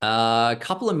 a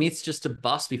couple of myths just to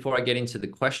bust before I get into the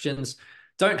questions.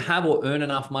 Don't have or earn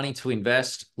enough money to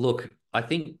invest. Look, I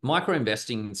think micro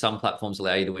investing in some platforms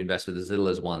allow you to invest with as little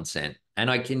as 1 cent. And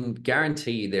I can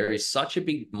guarantee you there is such a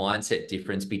big mindset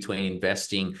difference between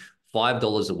investing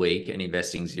 $5 a week and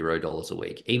investing $0 a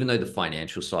week, even though the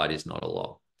financial side is not a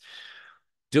lot.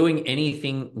 Doing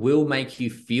anything will make you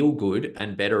feel good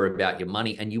and better about your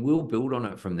money, and you will build on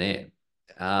it from there.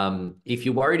 If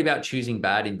you're worried about choosing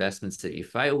bad investments that you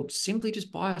failed, simply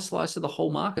just buy a slice of the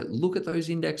whole market. Look at those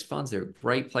index funds. They're a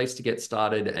great place to get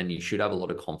started, and you should have a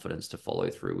lot of confidence to follow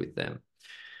through with them.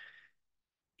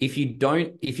 If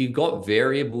you've got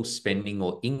variable spending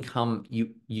or income,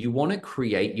 you want to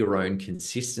create your own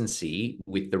consistency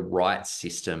with the right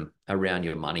system around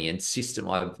your money. And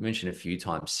I've mentioned a few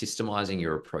times, systemizing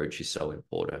your approach is so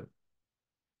important.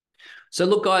 So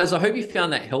look, guys, I hope you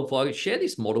found that helpful. I would share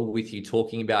this model with you,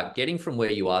 talking about getting from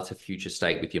where you are to future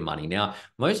state with your money. Now,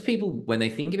 most people, when they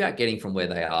think about getting from where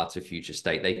they are to future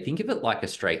state, they think of it like a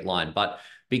straight line. But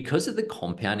because of the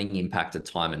compounding impact of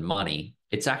time and money,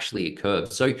 it's actually a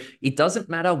curve. So it doesn't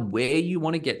matter where you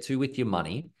want to get to with your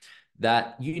money,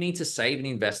 that you need to save and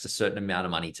invest a certain amount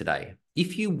of money today.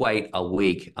 If you wait a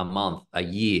week, a month, a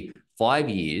year, 5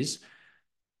 years,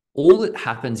 all that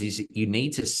happens is you need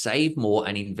to save more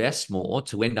and invest more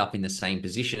to end up in the same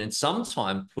position. And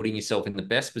sometimes putting yourself in the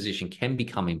best position can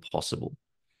become impossible.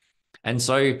 And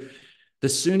so the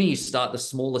sooner you start, the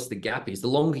smallest the gap is. The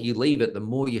longer you leave it, the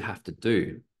more you have to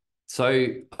do. So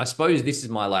I suppose this is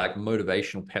my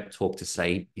motivational pep talk to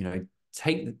say,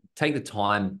 take the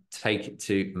time,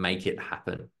 to make it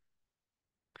happen.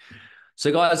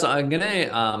 So guys, I'm going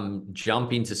to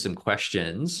jump into some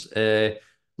questions.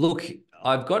 Look,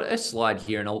 I've got a slide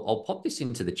here, and I'll pop this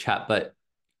into the chat, but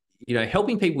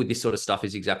helping people with this sort of stuff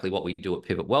is exactly what we do at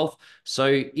Pivot Wealth. So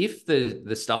if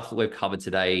the stuff that we've covered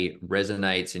today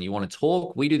resonates and you want to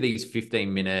talk, we do these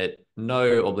 15-minute,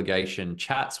 no obligation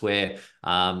chats where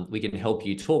we can help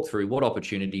you talk through what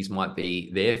opportunities might be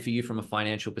there for you from a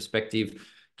financial perspective,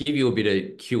 give you a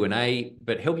bit of Q&A,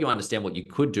 but help you understand what you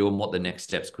could do and what the next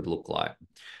steps could look like.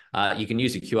 You can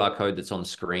use the QR code that's on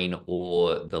screen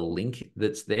or the link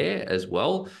that's there as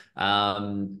well.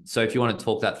 So if you want to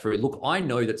talk that through, look, I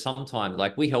know that sometimes,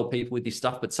 we help people with this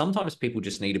stuff, but sometimes people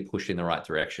just need a push in the right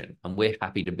direction, and we're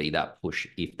happy to be that push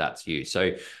if that's you.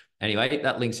 So anyway,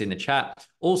 that link's in the chat.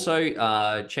 Also,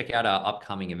 check out our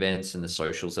upcoming events and the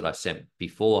socials that I sent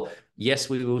before. Yes,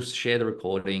 we will share the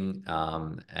recording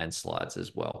and slides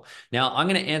as well. Now, I'm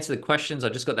going to answer the questions. I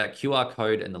just got that QR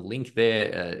code and the link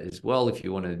there as well if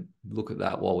you want to look at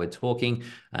that while we're talking.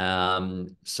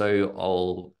 So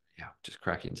I'll just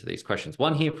crack into these questions.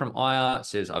 One here from Aya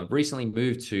says, I've recently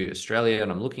moved to Australia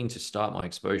and I'm looking to start my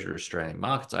exposure to Australian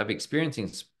markets. I have experience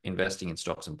in investing in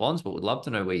stocks and bonds, but would love to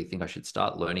know where you think I should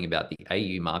start learning about the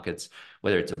AU markets,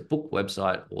 whether it's a book,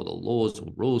 website, or the laws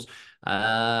or rules.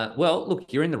 Well,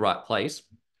 look, you're in the right place.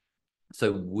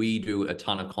 So we do a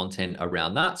ton of content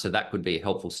around that. So that could be a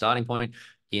helpful starting point.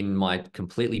 In my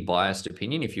completely biased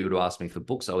opinion, if you were to ask me for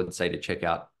books, I would say to check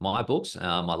out my books.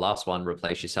 My last one,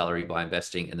 Replace Your Salary by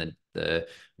Investing, and then the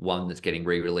one that's getting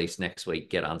re-released next week,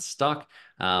 Get Unstuck,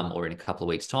 or in a couple of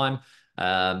weeks' time.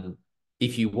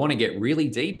 If you want to get really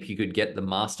deep, you could get the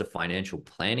Master Financial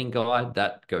Planning Guide.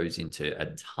 That goes into a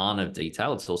ton of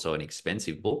detail. It's also an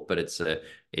expensive book, but it's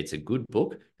a good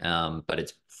book, but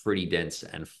it's pretty dense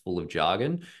and full of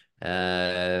jargon.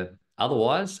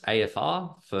 Otherwise,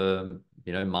 AFR for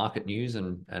market news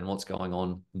and what's going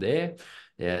on there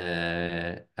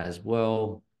as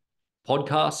well.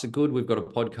 Podcasts are good. We've got a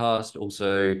podcast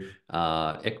also.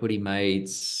 Equity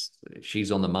Mates,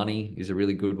 She's on the Money is a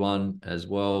really good one as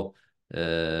well.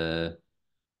 Yeah,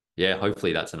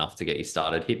 hopefully that's enough to get you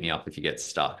started. Hit me up if you get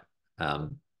stuck.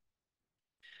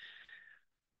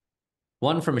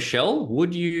 One from Michelle,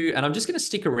 would you, and I'm just going to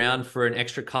stick around for an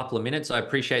extra couple of minutes. I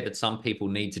appreciate that some people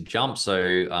need to jump,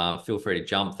 so feel free to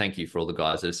jump. Thank you for all the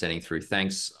guys that are sending through.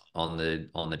 Thanks on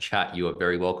the chat. You are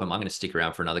very welcome. I'm going to stick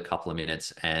around for another couple of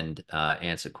minutes and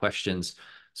answer questions.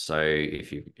 So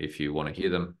if you want to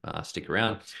hear them, stick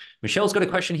around. Michelle's got a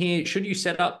question here. Should you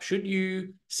set up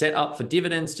for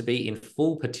dividends to be in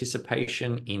full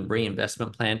participation in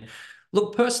reinvestment plan?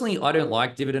 Look, personally, I don't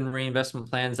like dividend reinvestment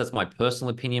plans. That's my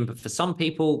personal opinion. But for some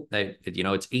people,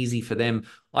 it's easy for them.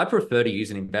 I prefer to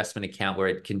use an investment account where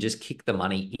it can just kick the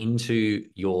money into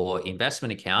your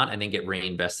investment account and then get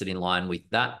reinvested in line with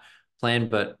that plan.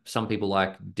 But some people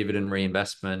like dividend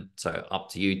reinvestment, so up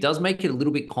to you. It does make it a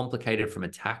little bit complicated from a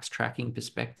tax tracking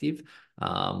perspective,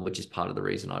 which is part of the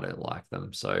reason I don't like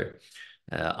them. So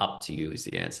up to you is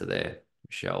the answer there,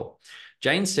 Michelle.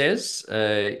 Jane says,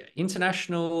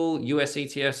 international US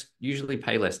ETFs usually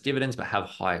pay less dividends but have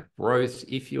high growth.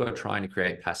 If you are trying to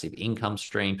create passive income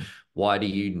stream, why do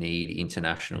you need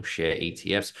international share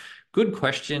ETFs? Good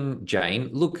question, Jane.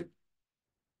 Look,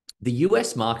 the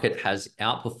US market has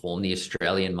outperformed the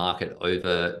Australian market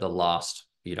over the last,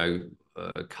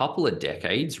 a couple of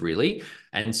decades, really.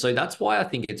 And so that's why I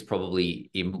think it's probably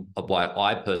why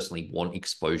I personally want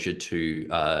exposure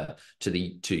to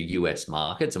US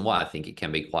markets, and why I think it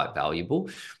can be quite valuable.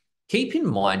 Keep in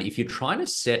mind, if you're trying to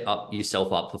set up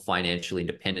yourself up for financial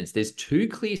independence, there's two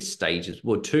clear stages,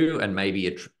 well, two and maybe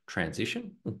a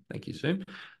transition. Thank you, Zoom.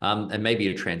 And maybe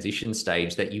a transition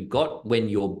stage that you've got when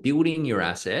you're building your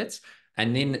assets.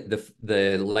 And then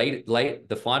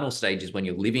the final stage is when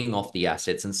you're living off the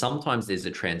assets. And sometimes there's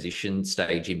a transition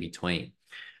stage in between.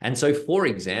 And so, for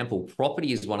example,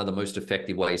 property is one of the most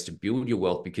effective ways to build your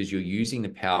wealth because you're using the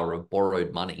power of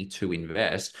borrowed money to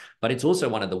invest. But it's also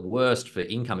one of the worst for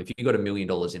income. If you've got $1 million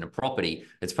in a property,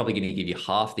 it's probably going to give you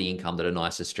half the income that a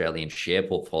nice Australian share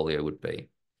portfolio would be.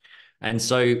 And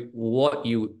so what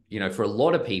for a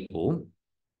lot of people,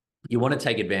 you want to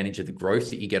take advantage of the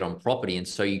growth that you get on property. And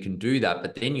so you can do that,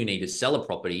 but then you need to sell a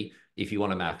property if you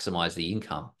want to maximize the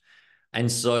income.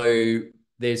 And so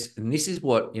and this is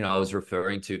what, I was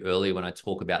referring to earlier when I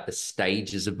talk about the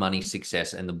stages of money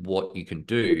success and what you can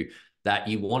do, that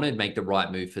you want to make the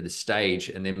right move for the stage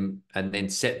and then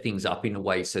set things up in a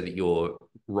way so that you're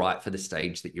right for the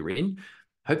stage that you're in.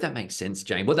 Hope that makes sense,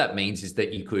 Jane. What that means is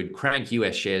that you could crank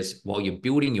US shares while you're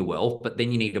building your wealth, but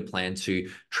then you need a plan to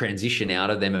transition out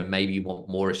of them, and maybe you want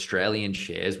more Australian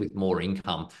shares with more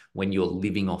income when you're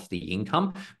living off the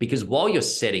income. Because while you're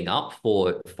setting up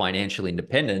for financial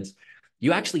independence,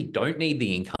 you actually don't need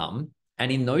the income.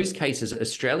 And in those cases,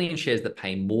 Australian shares that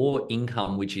pay more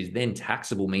income, which is then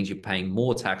taxable, means you're paying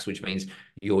more tax, which means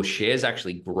your shares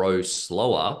actually grow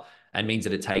slower and means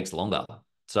that it takes longer.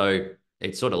 So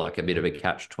it's sort of like a bit of a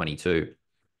catch-22.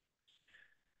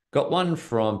 Got one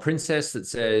from Princess that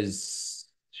says,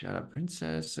 shout out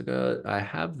Princess. I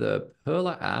have the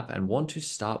Perla app and want to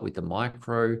start with the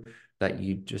micro that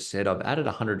you just said. I've added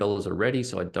 $100 already,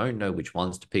 so I don't know which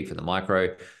ones to pick for the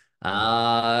micro.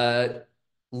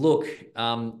 Look,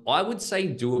 I would say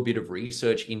do a bit of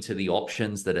research into the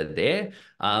options that are there.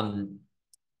 I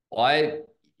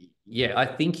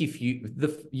think if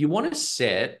you want to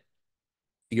set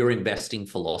your investing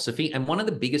philosophy, and one of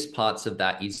the biggest parts of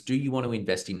that is, do you want to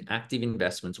invest in active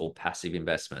investments or passive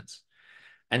investments?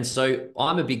 And so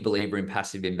I'm a big believer in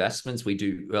passive investments.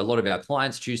 A lot of our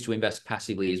clients choose to invest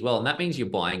passively as well. And that means you're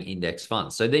buying index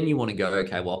funds. So then you want to go,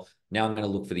 okay, well, now I'm going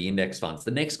to look for the index funds.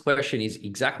 The next question is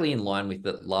exactly in line with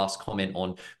the last comment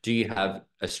on, do you have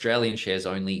Australian shares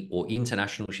only or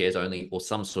international shares only or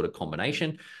some sort of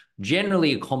combination?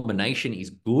 Generally, a combination is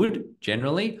good,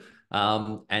 generally.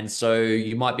 And so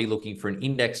you might be looking for an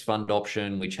index fund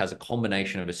option, which has a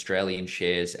combination of Australian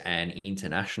shares and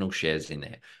international shares in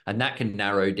there. And that can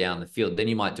narrow down the field. Then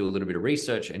you might do a little bit of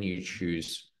research and you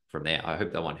choose from there. I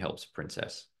hope that one helps,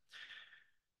 Princess.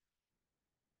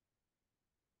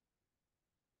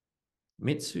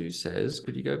 Mitsu says,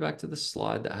 could you go back to the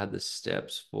slide that had the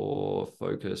steps for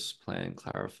focus, plan,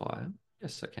 clarify?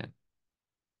 Yes, I can.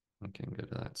 I can go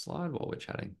to that slide while we're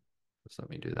chatting. Just let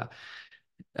me do that.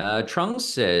 Trung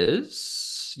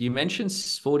says, you mentioned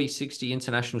 40-60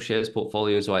 international shares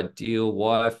portfolios are ideal.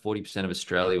 Why 40% of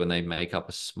Australia when they make up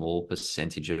a small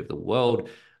percentage of the world?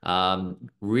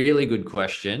 Really good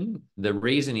question. The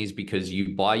reason is because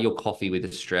you buy your coffee with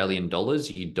Australian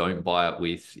dollars. You don't buy it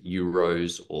with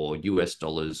euros or US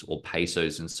dollars or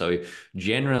pesos. And so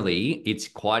generally, it's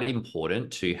quite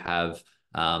important to have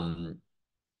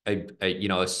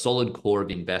a solid core of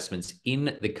investments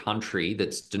in the country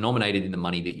that's denominated in the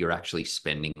money that you're actually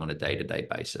spending on a day-to-day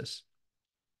basis.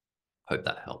 Hope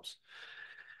that helps.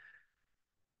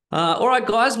 All right,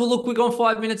 guys. Well, look, we've gone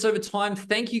 5 minutes over time.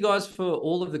 Thank you guys for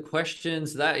all of the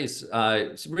questions. That is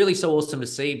it's really so awesome to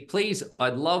see. Please,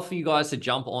 I'd love for you guys to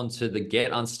jump onto the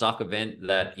Get Unstuck event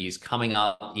that is coming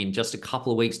up in just a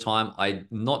couple of weeks' time. I'm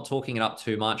not talking it up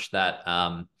too much. That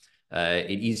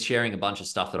it is sharing a bunch of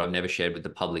stuff that I've never shared with the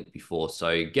public before.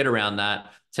 So get around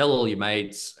that. Tell all your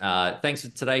mates. Thanks for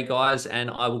today, guys, and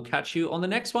I will catch you on the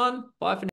next one. Bye for now.